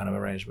out of that kind of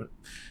arrangement?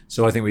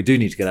 So I think we do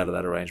need to get out of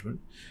that arrangement.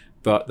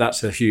 But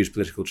that's a huge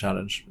political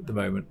challenge at the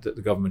moment that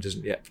the government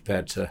isn't yet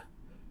prepared to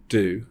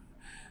do.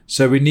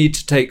 So we need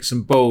to take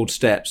some bold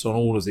steps on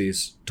all of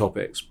these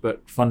topics,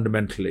 but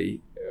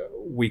fundamentally,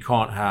 we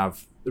can't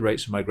have the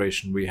rates of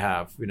migration we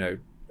have.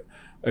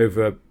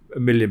 Over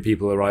 1 million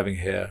people arriving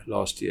here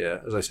last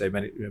year, as I say,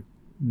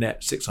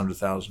 net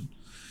 600,000,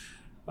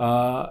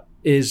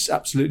 is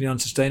absolutely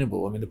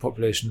unsustainable. I mean, the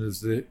population of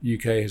the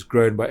UK has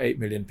grown by 8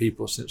 million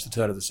people since the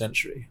turn of the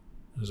century.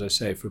 As I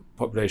say, for a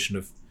population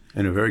of...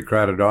 In a very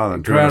crowded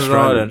island.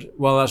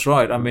 Well, that's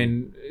right. I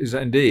mean, is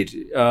that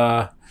indeed?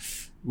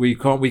 We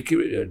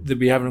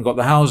haven't got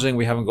the housing,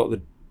 we haven't got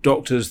the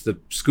doctors, the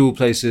school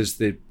places,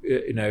 we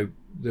don't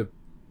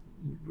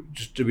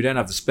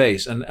have the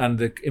space, and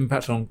the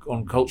impact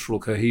on cultural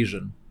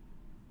cohesion.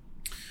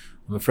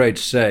 I'm afraid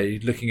to say,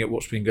 looking at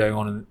what's been going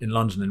on in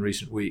London in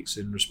recent weeks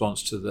in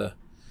response to the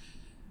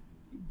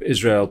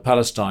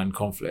Israel-Palestine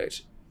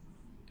conflict,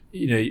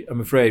 I'm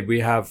afraid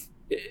we have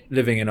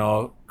living in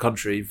our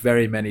country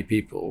very many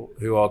people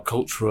who are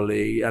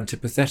culturally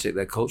antipathetic.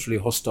 They're culturally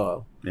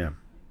hostile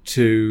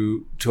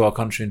to our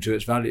country and to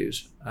its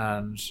values.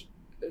 And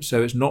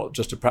so it's not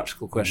just a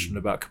practical question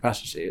about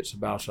capacity, it's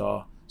about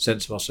our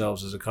sense of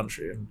ourselves as a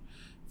country. And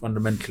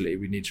fundamentally,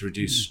 we need to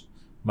reduce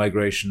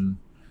migration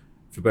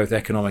for both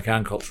economic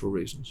and cultural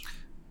reasons.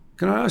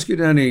 Can I ask you,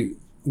 Danny,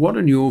 what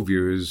in your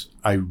view is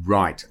a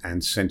right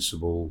and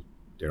sensible,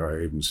 dare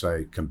I even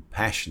say,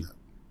 compassionate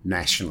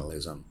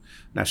nationalism?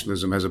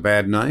 Nationalism has a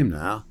bad name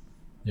now.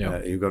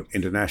 Yeah. You've got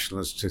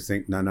internationalists who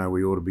think, no,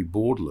 we ought to be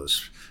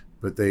borderless.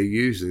 But they're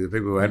usually the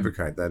people who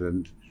advocate that,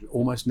 and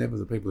almost never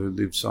the people who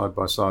live side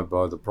by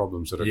the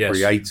problems that are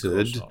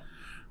created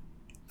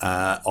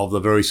of the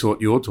very sort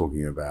you're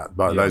talking about,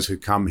 by those who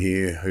come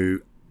here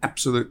who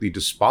absolutely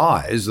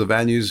despise the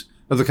values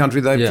of the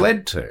country they've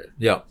fled to.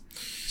 Yeah.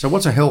 So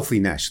what's a healthy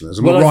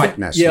nationalism,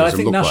 nationalism? Yeah, I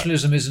think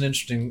nationalism is an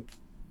interesting...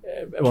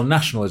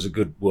 national is a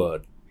good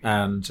word.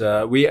 And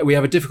we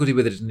have a difficulty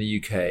with it in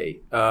the UK,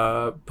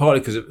 partly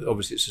because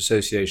obviously it's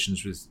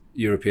associations with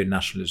European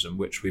nationalism,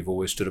 which we've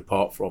always stood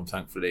apart from,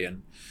 thankfully,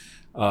 and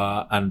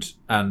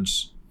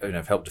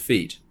have helped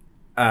defeat.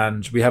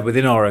 And we have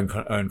within our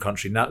own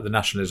country the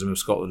nationalism of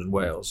Scotland and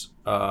Wales.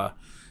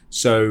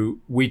 So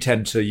we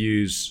tend to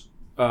use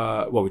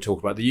we talk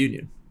about the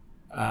union,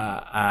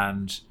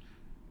 and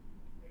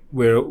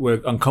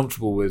we're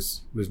uncomfortable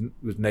with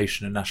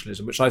nation and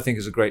nationalism, which I think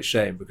is a great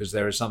shame, because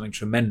there is something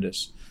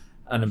tremendous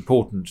and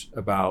important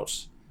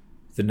about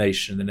the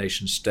nation, the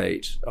nation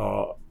state,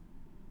 our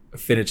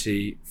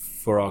affinity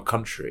for our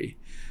country.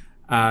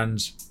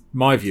 And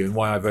my view, and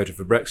why I voted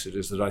for Brexit,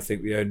 is that I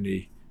think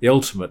the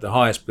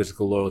highest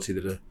political loyalty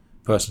that a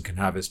person can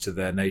have is to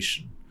their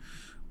nation.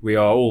 We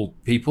are all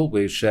people,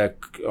 we share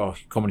our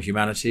common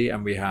humanity,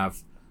 and we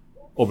have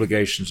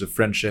obligations of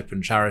friendship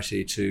and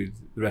charity to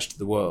the rest of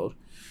the world.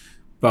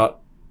 But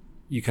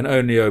you can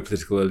only owe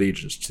political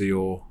allegiance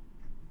to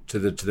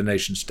the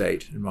nation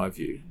state, in my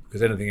view,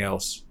 because anything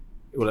else,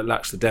 it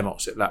lacks the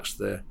demos, it lacks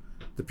the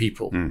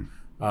people.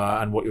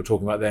 And what you're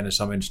talking about then is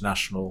some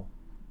international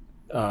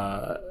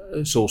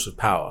source of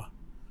power,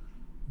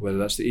 whether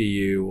that's the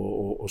EU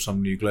or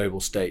some new global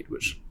state,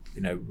 which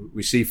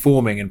we see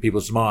forming in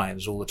people's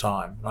minds all the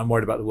time. And I'm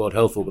worried about the World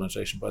Health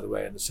Organization, by the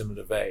way, in a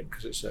similar vein,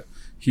 because it's a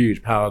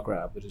huge power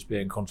grab that is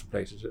being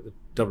contemplated at the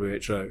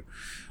WHO.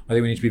 I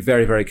think we need to be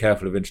very, very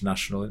careful of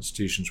international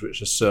institutions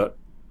which assert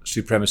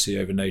supremacy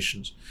over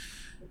nations.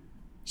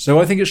 So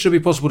I think it should be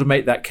possible to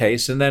make that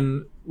case, and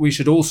then we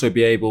should also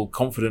be able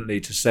confidently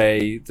to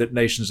say that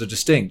nations are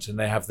distinct and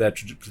they have their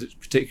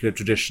particular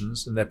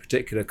traditions and their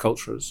particular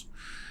cultures,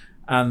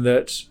 and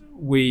that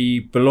we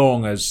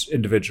belong as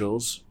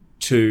individuals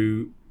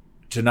to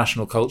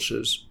national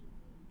cultures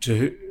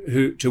to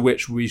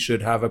which we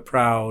should have a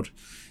proud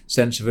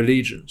sense of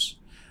allegiance.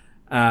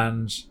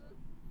 And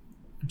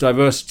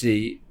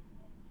diversity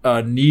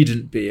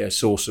needn't be a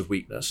source of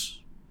weakness,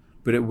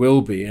 but it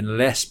will be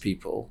unless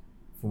people,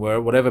 from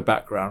whatever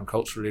background,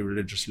 culturally,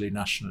 religiously,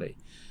 nationally,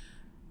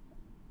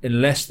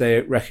 unless they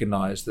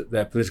recognise that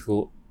their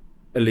political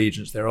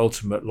allegiance, their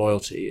ultimate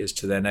loyalty is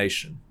to their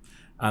nation,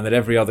 and that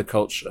every other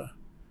culture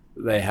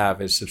that they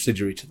have is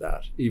subsidiary to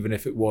that, even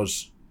if it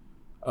was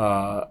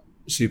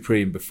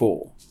supreme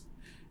before.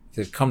 If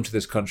they've come to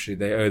this country,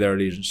 they owe their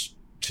allegiance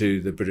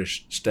to the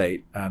British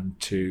state and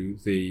to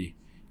the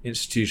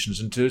institutions,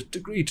 and to a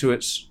degree to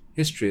its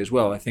history as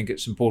well. I think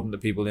it's important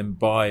that people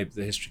imbibe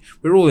the history.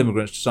 We're all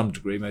immigrants to some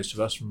degree, most of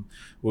us.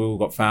 We've all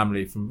got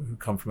family who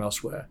come from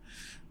elsewhere.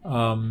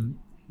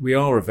 We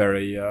are a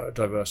very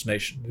diverse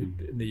nation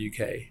in the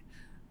UK.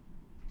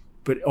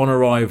 But on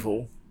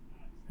arrival,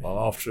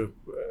 after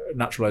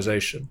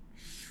naturalisation,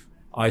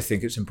 I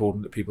think it's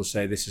important that people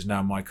say, this is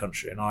now my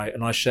country, and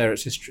I share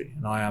its history,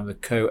 and I am the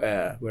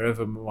co-heir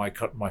wherever my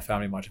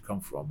family might have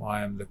come from.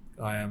 I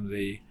am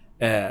the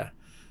heir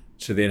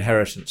to the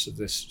inheritance of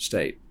this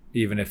state,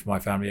 even if my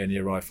family only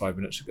arrived 5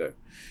 minutes ago.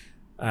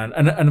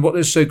 And what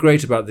is so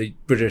great about the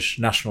British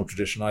national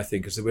tradition, I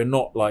think, is that we're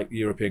not like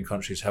European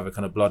countries have a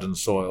kind of blood and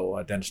soil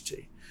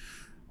identity.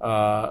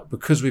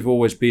 Because we've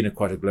always been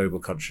quite a global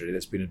country,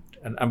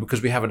 and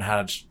because we haven't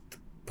had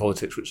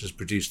politics which has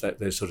produced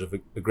those sort of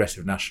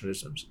aggressive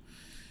nationalisms.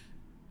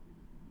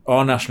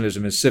 Our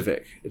nationalism is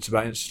civic. It's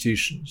about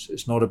institutions.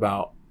 It's not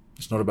about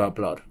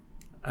blood,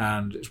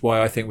 and it's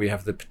why I think we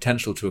have the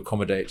potential to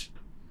accommodate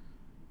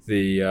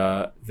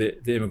the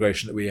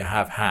immigration that we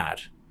have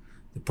had.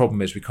 The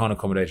problem is we can't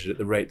accommodate it at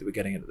the rate that we're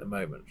getting it at the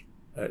moment.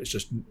 It's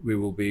just we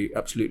will be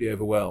absolutely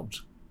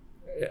overwhelmed,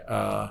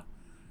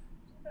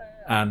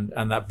 and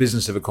that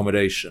business of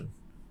accommodation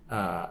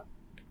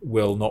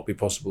will not be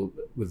possible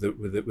with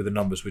the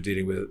numbers we're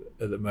dealing with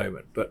at the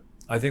moment. But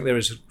I think there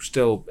is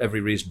still every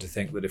reason to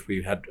think that if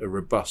we had a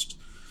robust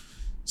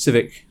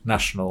civic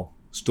national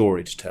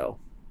story to tell,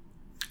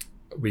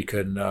 we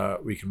can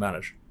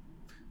manage.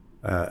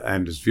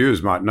 And as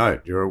viewers might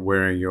note, you're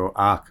wearing your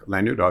ARC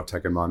lanyard. I've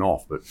taken mine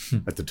off, but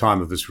at the time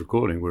of this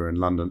recording, we're in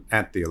London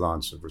at the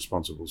Alliance of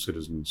Responsible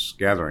Citizens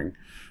gathering.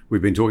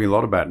 We've been talking a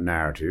lot about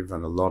narrative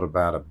and a lot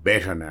about a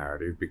better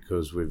narrative,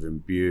 because we've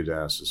imbued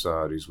our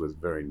societies with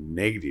very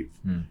negative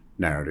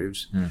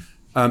narratives.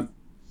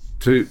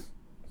 To,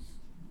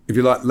 if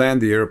you like, land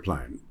the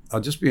aeroplane,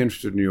 I'd just be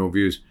interested in your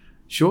views.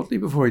 Shortly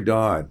before he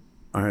died,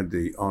 I had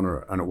the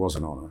honour, and it was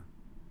an honour,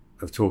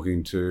 of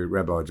talking to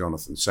Rabbi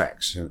Jonathan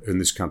Sacks, who in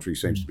this country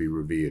seems to be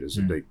revered as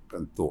a deep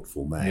and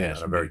thoughtful man,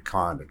 and a very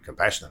kind and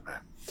compassionate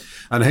man.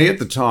 And he, at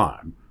the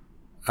time,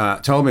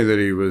 told me that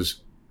he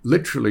was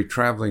literally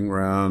travelling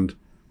around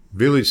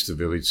village to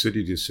village,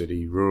 city to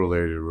city, rural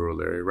area to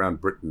rural area,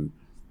 around Britain,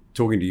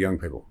 talking to young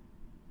people.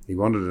 He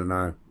wanted to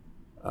know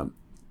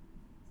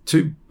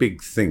two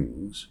big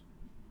things.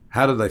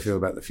 How did they feel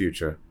about the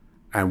future,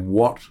 and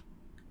what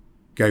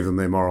gave them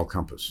their moral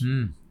compass?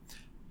 Mm.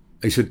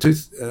 He said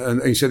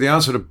and he said the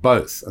answer to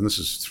both, and this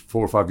is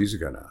 4 or 5 years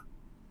ago now,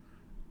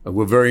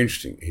 were very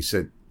interesting. He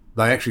said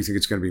they actually think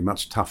it's going to be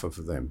much tougher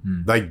for them.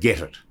 Mm. They get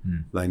it.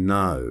 Mm. They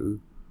know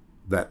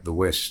that the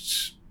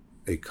West's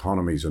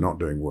economies are not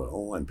doing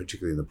well, and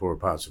particularly in the poorer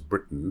parts of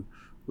Britain,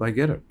 they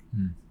get it.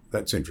 Mm.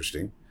 That's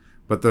interesting.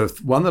 But the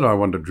one that I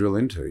wanted to drill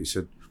into, he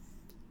said,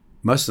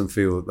 most of them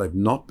feel that they've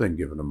not been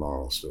given a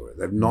moral story.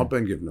 They've not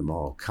been given a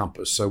moral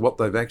compass. So what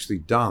they've actually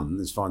done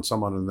is find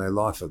someone in their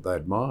life that they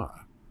admire.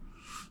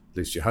 At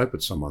least you hope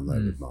it's someone they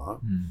admire.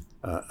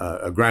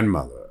 A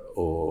grandmother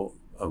or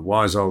a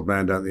wise old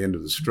man down at the end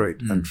of the street,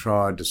 and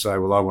tried to say,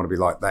 well, I want to be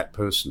like that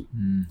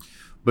person.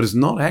 But it's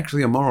not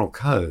actually a moral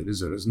code,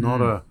 is it? It's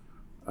not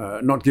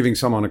not giving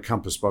someone a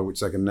compass by which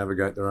they can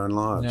navigate their own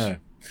lives. No.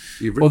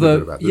 You've written a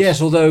bit about this.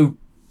 Yes, although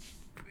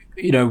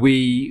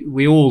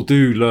we all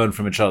do learn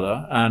from each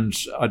other, and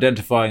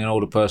identifying an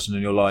older person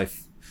in your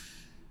life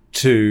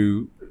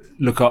to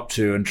look up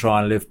to and try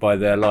and live by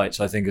their lights,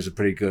 I think, is a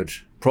pretty good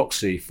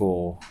proxy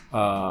for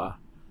a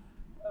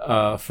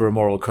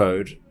moral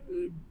code.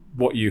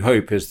 What you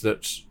hope is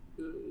that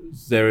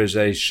there is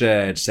a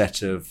shared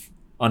set of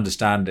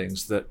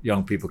understandings that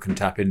young people can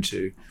tap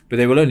into, but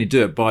they will only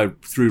do it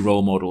through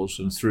role models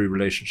and through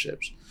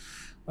relationships.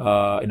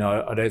 I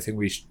don't think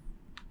we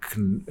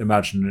can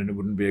imagine, and it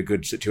wouldn't be a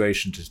good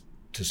situation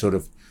to sort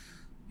of,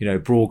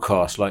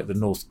 broadcast like the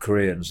North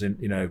Koreans,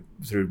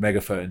 through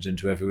megaphones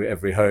into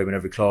every home and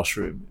every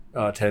classroom,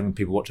 telling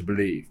people what to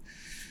believe.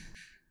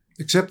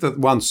 Except that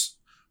once,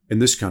 in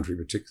this country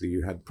particularly,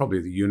 you had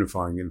probably the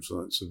unifying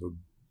influence of a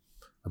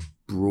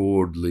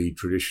broadly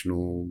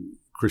traditional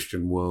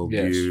Christian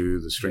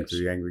worldview, the strength of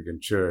the Anglican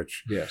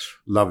Church. Yes.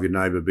 Love your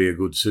neighbour, be a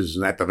good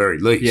citizen at the very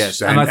least.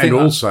 Yes. And I think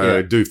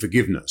also do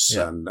forgiveness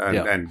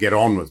and get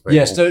on with people.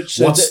 Yes. So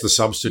what's the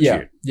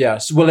substitute?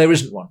 Yes. Well, there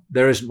isn't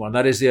one.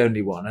 That is the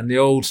only one. And the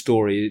old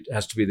story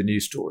has to be the new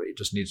story. It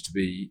just needs to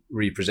be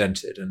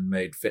represented and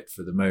made fit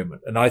for the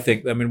moment. And I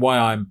think,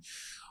 why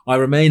I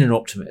remain an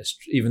optimist,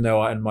 even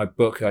though in my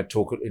book I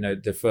talk,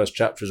 the first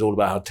chapter is all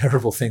about how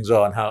terrible things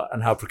are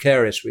and how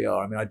precarious we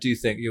are. I do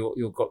think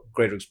you've got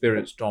greater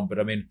experience, Tom, but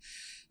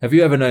have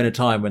you ever known a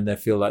time when there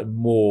feel like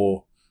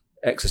more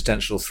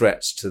existential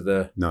threats to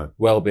the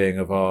well-being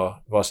of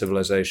our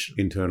civilization?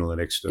 Internal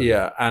and external.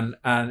 Yeah, and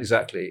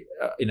exactly.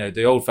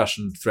 The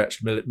old-fashioned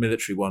threats,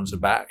 military ones, are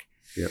back.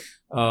 Yep.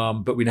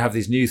 But we have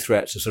these new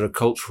threats of sort of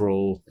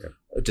cultural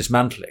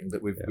dismantling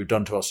that we've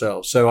done to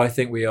ourselves. So I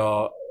think we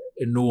are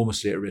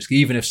enormously at risk,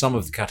 even if some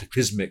of the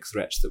cataclysmic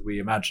threats that we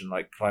imagine,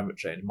 like climate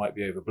change, might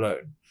be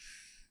overblown.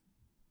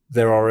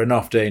 There are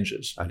enough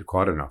dangers. And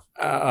quite enough.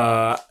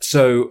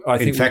 So I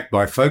think... In fact,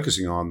 by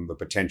focusing on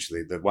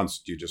the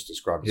ones you just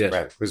described as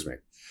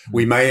cataclysmic,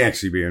 we may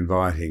actually be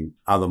inviting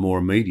other more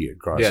immediate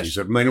crises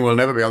that we'll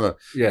never be able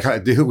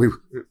to deal with.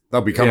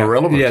 They'll become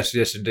irrelevant.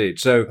 Yes, indeed.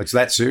 So it's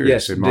that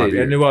serious, in my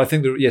view. And I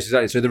think,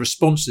 exactly. So the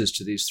responses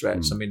to these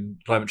threats,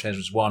 climate change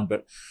was one,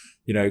 but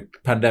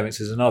pandemics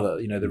is another.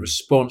 The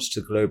response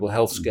to global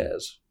health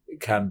scares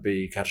can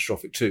be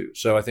catastrophic too.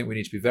 So I think we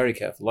need to be very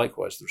careful.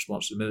 Likewise, the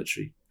response to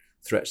military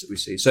threats that we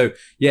see. So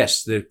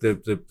yes,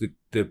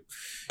 the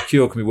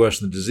cure can be worse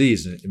than the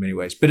disease in many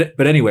ways.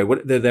 But anyway,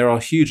 there are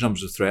huge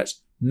numbers of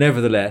threats.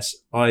 Nevertheless,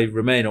 I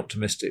remain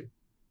optimistic,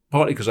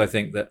 partly because I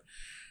think that,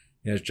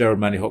 as Gerald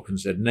Manley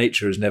Hopkins said,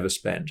 nature is never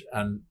spent,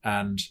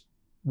 and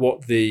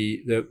what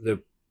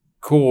the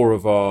core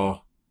of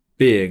our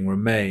being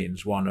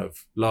remains one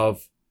of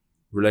love,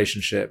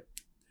 relationship,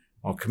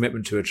 our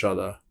commitment to each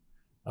other,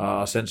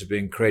 our sense of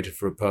being created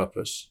for a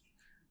purpose,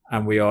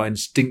 and we are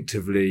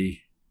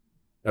instinctively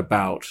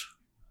about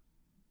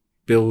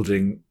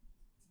building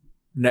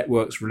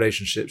networks,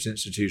 relationships,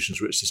 institutions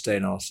which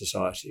sustain our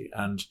society.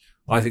 And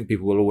I think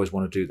people will always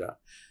want to do that.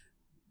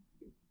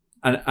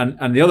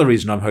 And the other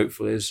reason I'm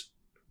hopeful is,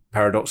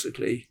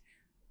 paradoxically,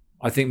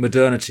 I think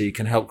modernity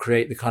can help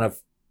create the kind of,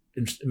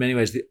 in many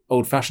ways, the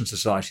old-fashioned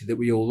society that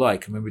we all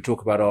like. We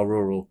talk about our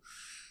rural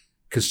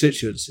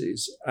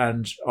constituencies,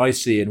 and I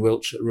see in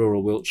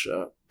rural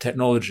Wiltshire,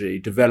 technology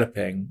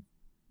developing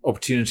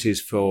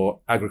opportunities for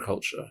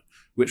agriculture,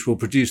 which will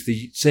produce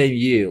the same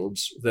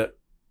yields that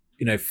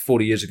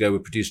 40 years ago were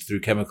produced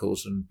through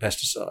chemicals and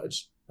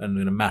pesticides and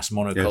in a mass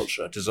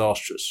monoculture,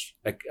 disastrous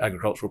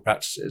agricultural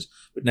practices,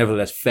 but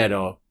nevertheless fed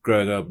our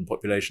growing urban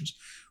populations.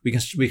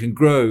 We can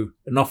grow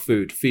enough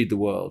food to feed the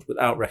world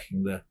without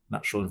wrecking the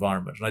natural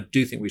environment. And I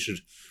do think we should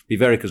be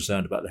very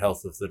concerned about the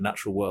health of the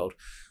natural world.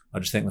 I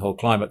just think the whole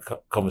climate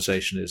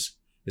conversation is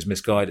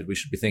misguided. We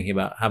should be thinking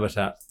about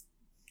habitat,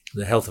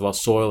 the health of our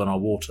soil and our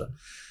water.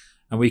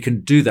 And we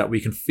can do that.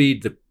 We can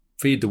feed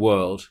the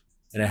world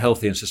in a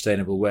healthy and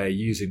sustainable way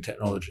using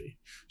technology.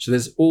 So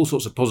there's all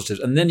sorts of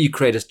positives. And then you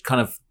create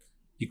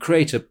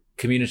a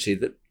community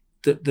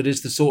that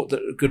is the sort that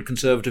a good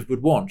Conservative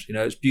would want.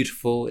 It's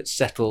beautiful, it's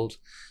settled,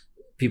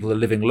 people are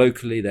living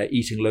locally, they're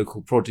eating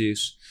local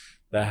produce,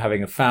 they're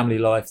having a family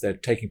life, they're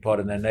taking part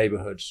in their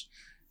neighborhoods.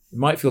 It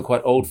might feel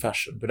quite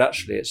old-fashioned, but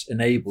actually it's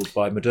enabled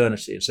by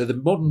modernity. And so the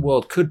modern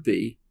world could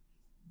be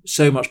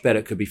so much better.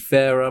 It could be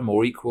fairer,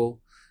 more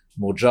equal,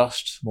 more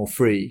just, more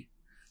free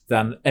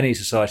than any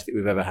society that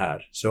we've ever had.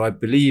 So I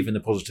believe in the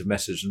positive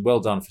message, and well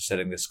done for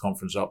setting this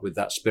conference up with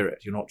that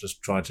spirit. You're not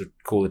just trying to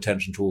call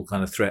attention to all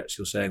kind of threats.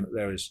 You're saying that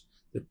there is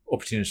the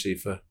opportunity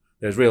for,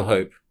 there's real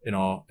hope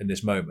in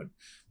this moment,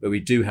 but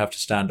we do have to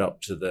stand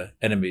up to the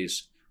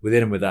enemies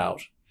within and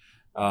without,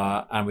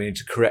 and we need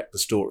to correct the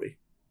story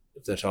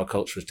that our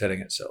culture is telling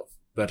itself.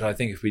 But I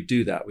think if we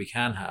do that, we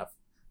can have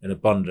an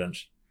abundant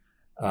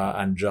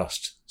and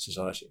just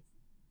society.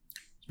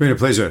 It's been a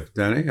pleasure,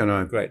 Danny.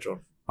 And Great,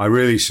 John. I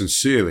really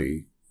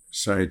sincerely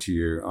say to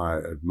you, I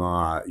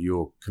admire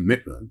your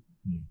commitment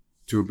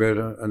to a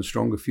better and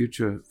stronger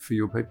future for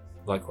your people.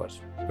 Likewise.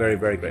 Very,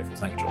 very grateful.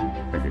 Thank you,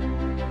 John. Thank you.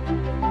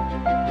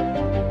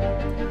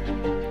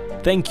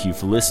 Thank you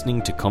for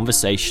listening to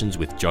Conversations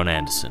with John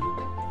Anderson.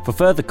 For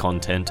further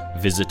content,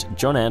 visit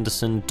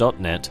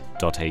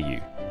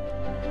johnanderson.net.au.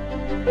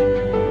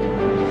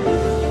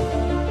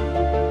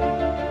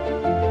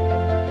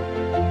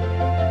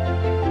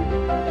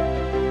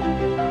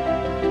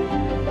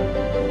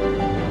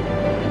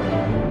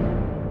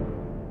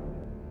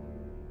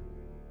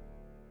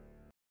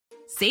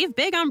 Save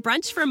big on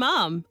brunch for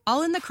mom,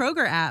 all in the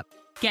Kroger app.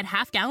 Get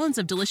half gallons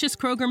of delicious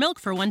Kroger milk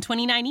for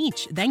 $1.29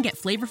 each. Then get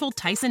flavorful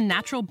Tyson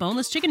natural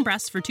boneless chicken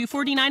breasts for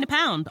 $2.49 a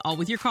pound, all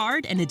with your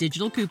card and a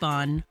digital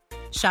coupon.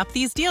 Shop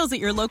these deals at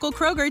your local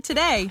Kroger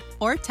today,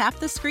 or tap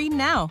the screen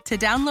now to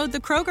download the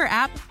Kroger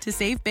app to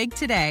save big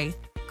today.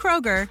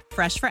 Kroger,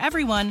 fresh for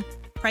everyone.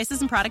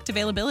 Prices and product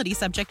availability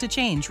subject to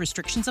change.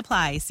 Restrictions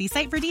apply. See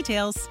site for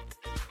details.